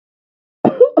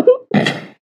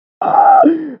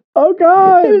 Oh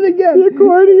god! Hit it again. The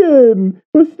accordion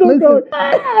was still going.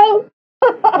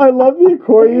 I love the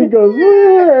accordion goes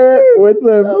with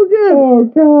them. So good. Oh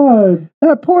god!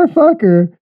 That poor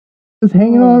fucker is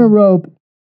hanging on a rope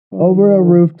over a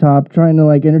rooftop trying to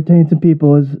like entertain some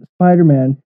people as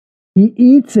Spider-Man. He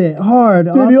eats it hard.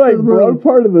 Dude, he like broke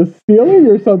part of the ceiling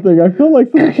or something. I feel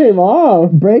like something came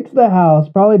off. Breaks the house,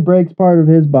 probably breaks part of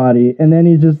his body, and then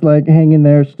he's just like hanging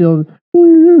there still. I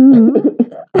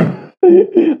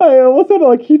almost had to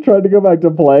like keep trying to go back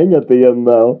to playing at the end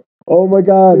though. Oh my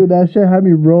god. Dude, that shit had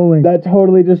me rolling. That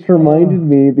totally just reminded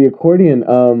me, the accordion.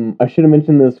 I should have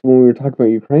mentioned this when we were talking about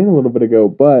Ukraine a little bit ago,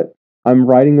 but I'm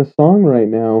writing a song right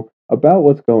now about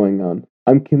what's going on.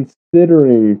 I'm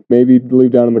considering, maybe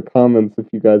leave down in the comments if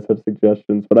you guys have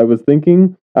suggestions, but I was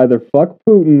thinking either fuck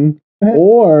Putin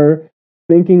or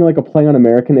thinking like a play on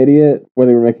American Idiot where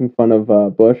they were making fun of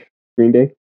Bush, Green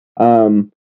Day.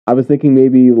 I was thinking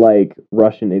maybe like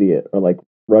Russian Idiot or like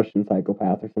Russian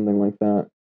Psychopath or something like that.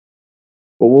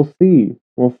 But we'll see.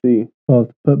 We'll see.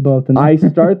 Both. Put both in. I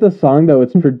start the song though.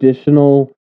 It's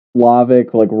traditional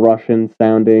Slavic, like Russian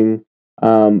sounding,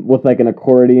 with like an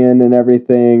accordion and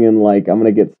everything, and like I'm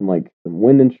gonna get some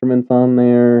wind instruments on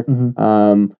there.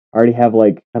 I already have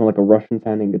like kind of like a Russian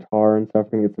sounding guitar and stuff.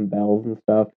 I'm gonna get some bells and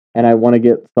stuff, and I want to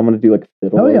get someone to do like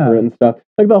fiddle over it and stuff,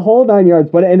 like the whole 9 yards.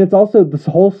 But it's also, this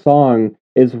whole song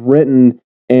is written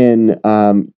in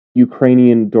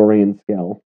Ukrainian Dorian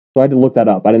scale. So I had to look that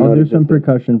up. I didn't know. There's some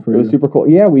percussion for you. It was super cool.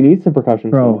 Yeah, we need some percussion,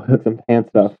 bro. Like some hand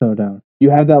stuff. So down. You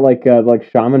have that like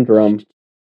shaman drum.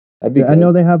 That'd be good. I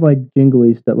know they have like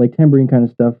jingly stuff, like tambourine kind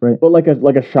of stuff, right? But like a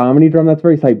shamany drum, that's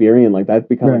very Siberian. Like that'd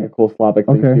be kind of like a cool Slavic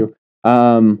thing too.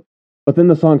 But then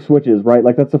the song switches, right?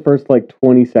 Like that's the first like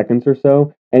 20 seconds or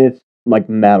so, and it's like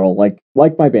metal, like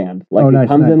my band. Like it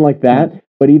comes in like that,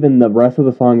 but even the rest of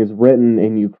the song is written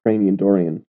in Ukrainian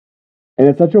Dorian. And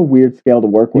it's such a weird scale to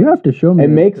work with. You have to show me. It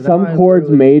makes some chords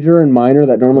major and minor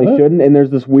that normally shouldn't, and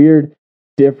there's this weird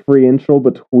differential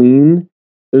between.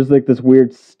 There's like this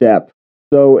weird step.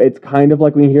 So it's kind of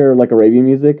like when you hear like Arabian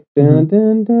music. Dun,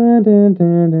 dun, dun, dun,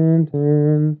 dun, dun,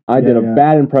 dun. I did a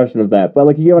bad impression of that, but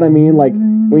like you get what I mean. Like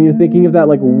when you're thinking of that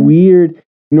like weird.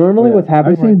 Normally, what's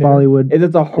happening I've seen Bollywood is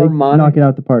it's a harmonic. Knock it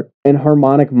out the park. In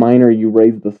harmonic minor, you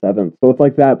raise the seventh, so it's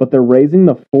like that. But they're raising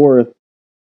the fourth.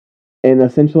 And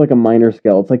essentially like a minor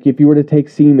scale. It's like if you were to take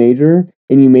C major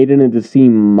and you made it into C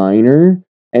minor,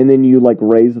 and then you like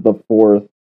raise the fourth.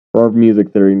 For our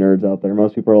music theory nerds out there,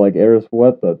 most people are like, Aris,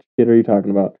 what the shit are you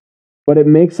talking about? But it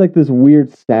makes like this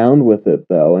weird sound with it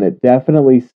though, and it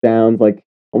definitely sounds like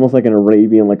almost like an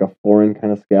Arabian, like a foreign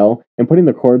kind of scale. And putting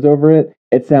the chords over it,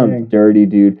 it sounds dirty,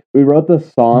 dude. We wrote the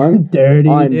song dirty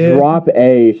on drop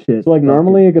A. Shit, so like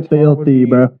normally a guitar filthy,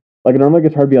 bro. Like a normal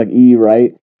guitar would be like E,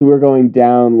 right? So we're going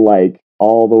down like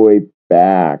all the way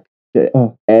back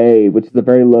to A, which is a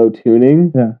very low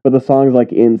tuning. Yeah. But the song's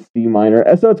like in C minor.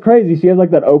 And so it's crazy. She has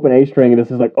like that open A string, and it's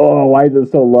just like, oh, why is it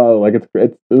so low? Like it's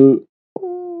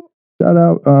Shout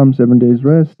out 7 Days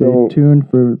Rest. Stay tuned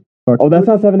for that's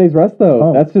not 7 Days Rest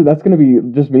though. That's gonna be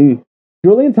just me.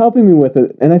 Julian's helping me with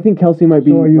it, and I think Kelsey might be.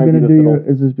 So are you gonna do your?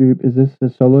 Is this a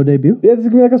solo debut? Yeah, this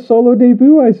is gonna be like a solo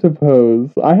debut, I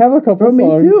suppose. I have a couple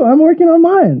songs. Me too. I'm working on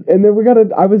mine. And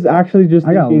then I was actually just.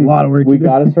 I got a lot of work. We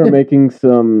gotta start making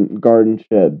some garden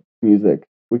shed music.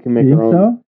 We can make our own.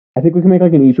 So? I think we can make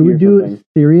like an EP. Should we do it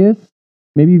serious?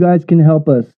 Maybe you guys can help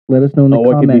us. Let us know in the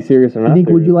comments. It could be serious or not.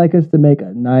 Would you like us to make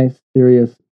a nice,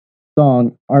 serious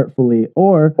song artfully,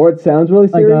 or it sounds really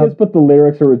serious, but the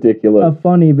lyrics are ridiculous. A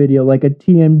funny video, like a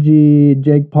TMG,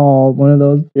 Jake Paul, one of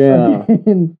those. Yeah,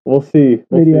 we'll see.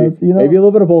 Videos, you know? Maybe a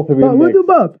little bit of both. We'll do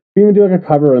both. We even do like a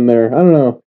cover in there. I don't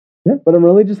know. Yeah, but I'm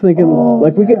really just thinking,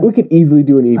 we could easily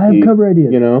do an EP. I have cover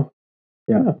ideas. You know?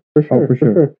 Yeah, for sure. For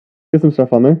sure. Get some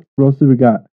stuff on there. What else do we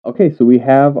got? Okay, so we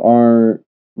have our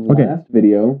last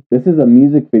video. This is a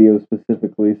music video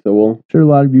specifically, so we'll... Sure, a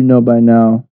lot of you know by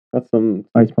now. Got some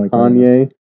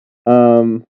Kanye.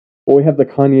 Well, we have the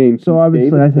Kanye and so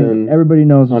obviously, I think everybody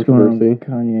knows what's going on with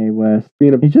Kanye West.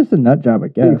 He's just a nut job, I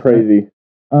guess. Being crazy.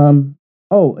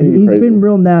 He's been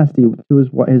real nasty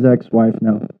to his ex-wife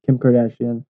now, Kim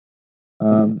Kardashian.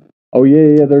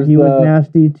 He was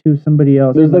nasty to somebody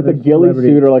else. There's like the ghillie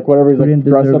suit or like whatever. He's like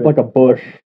dressed up like a bush.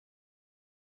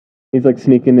 He's like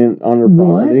sneaking in on her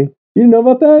property. You didn't know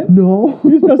about that? No. He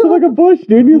was dressed up like a bush,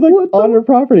 dude. He was like on her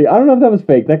property. I don't know if that was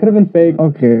fake. That could have been fake.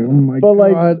 Okay. Oh my god. But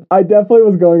like, I definitely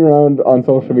was going around on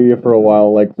social media for a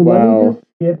while. Like, so wow. Let me just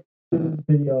skip this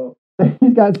video.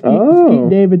 He's got Pete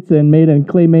Davidson made in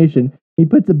claymation. He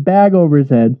puts a bag over his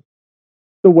head.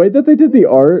 The way that they did the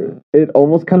art, it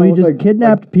almost kind of looked like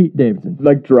kidnapped Pete Davidson,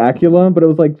 like Dracula, but it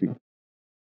was like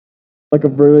a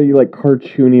really like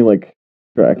cartoony like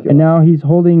Dracula. And now he's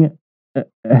holding a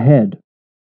head.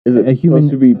 Is it a human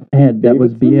supposed to be head that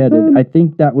was beheaded? Head? I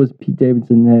think that was Pete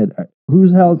Davidson's head. Who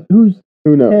knows?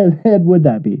 Head would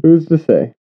that be? Who's to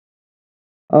say?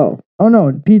 Oh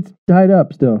no, Pete's tied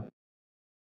up still.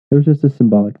 It was just a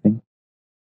symbolic thing.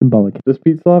 Does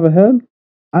Pete still have a head?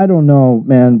 I don't know,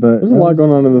 man, but... There's a lot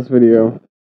going on in this video.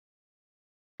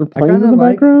 Are planes in the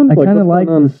background? I kind of liked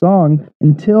the song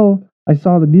until I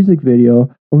saw the music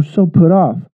video. I was so put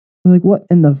off. I was like, what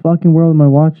in the fucking world am I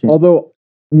watching? Although,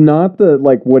 not the,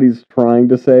 like, what he's trying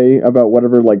to say about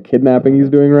whatever, like, kidnapping he's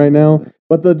doing right now,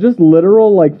 but the just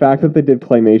literal, like, fact that they did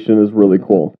claymation is really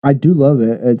cool. I do love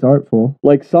it. It's artful.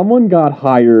 Like, someone got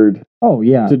hired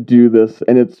to do this,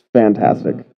 and it's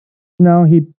fantastic. No,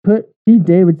 he put Pete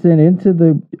Davidson into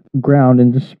the ground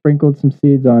and just sprinkled some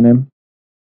seeds on him.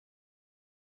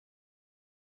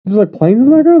 There's like planes in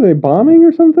the background? Are they bombing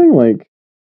or something? Like,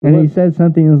 and he said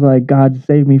something like, God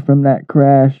save me from that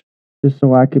crash just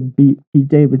so I could beat Pete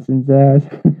Davidson's ass.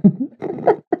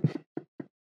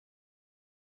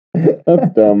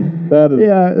 That's dumb. That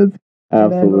is it's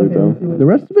absolutely dumb. The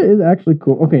rest of it is actually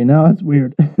cool. Okay, now that's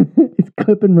weird. He's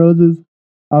clipping roses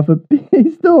off of...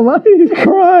 He's still alive. He's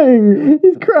crying.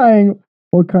 He's crying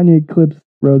while Kanye clips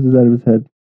roses out of his head.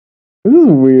 This is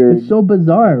weird. It's so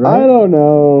bizarre, right? I don't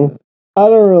know. I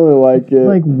don't really like it.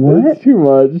 Like, what? It's too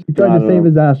much. He tried to save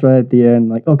his ass right at the end.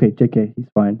 Like, okay, JK, he's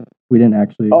fine. We didn't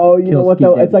actually you know what,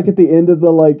 though? It's like at the end of the,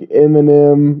 like,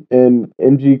 Eminem and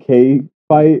MGK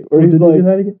fight, where he's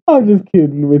like, I'm just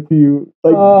kidding with you.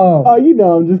 Like, you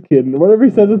know I'm just kidding. Whatever he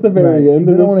says at the very end.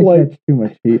 I don't want to catch too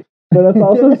much heat. But it's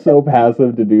also so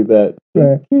passive to do that.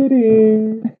 Just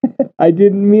kidding. I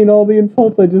didn't mean all the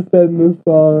insults I just said in this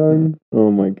song. Oh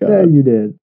my god. Yeah, you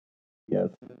did. Yes.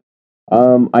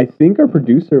 I think our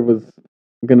producer was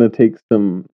gonna take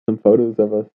some photos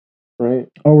of us, right?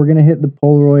 Oh, we're gonna hit the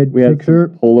Polaroid picture.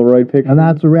 Polaroid picture. And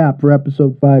that's a wrap for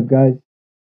episode 5, guys.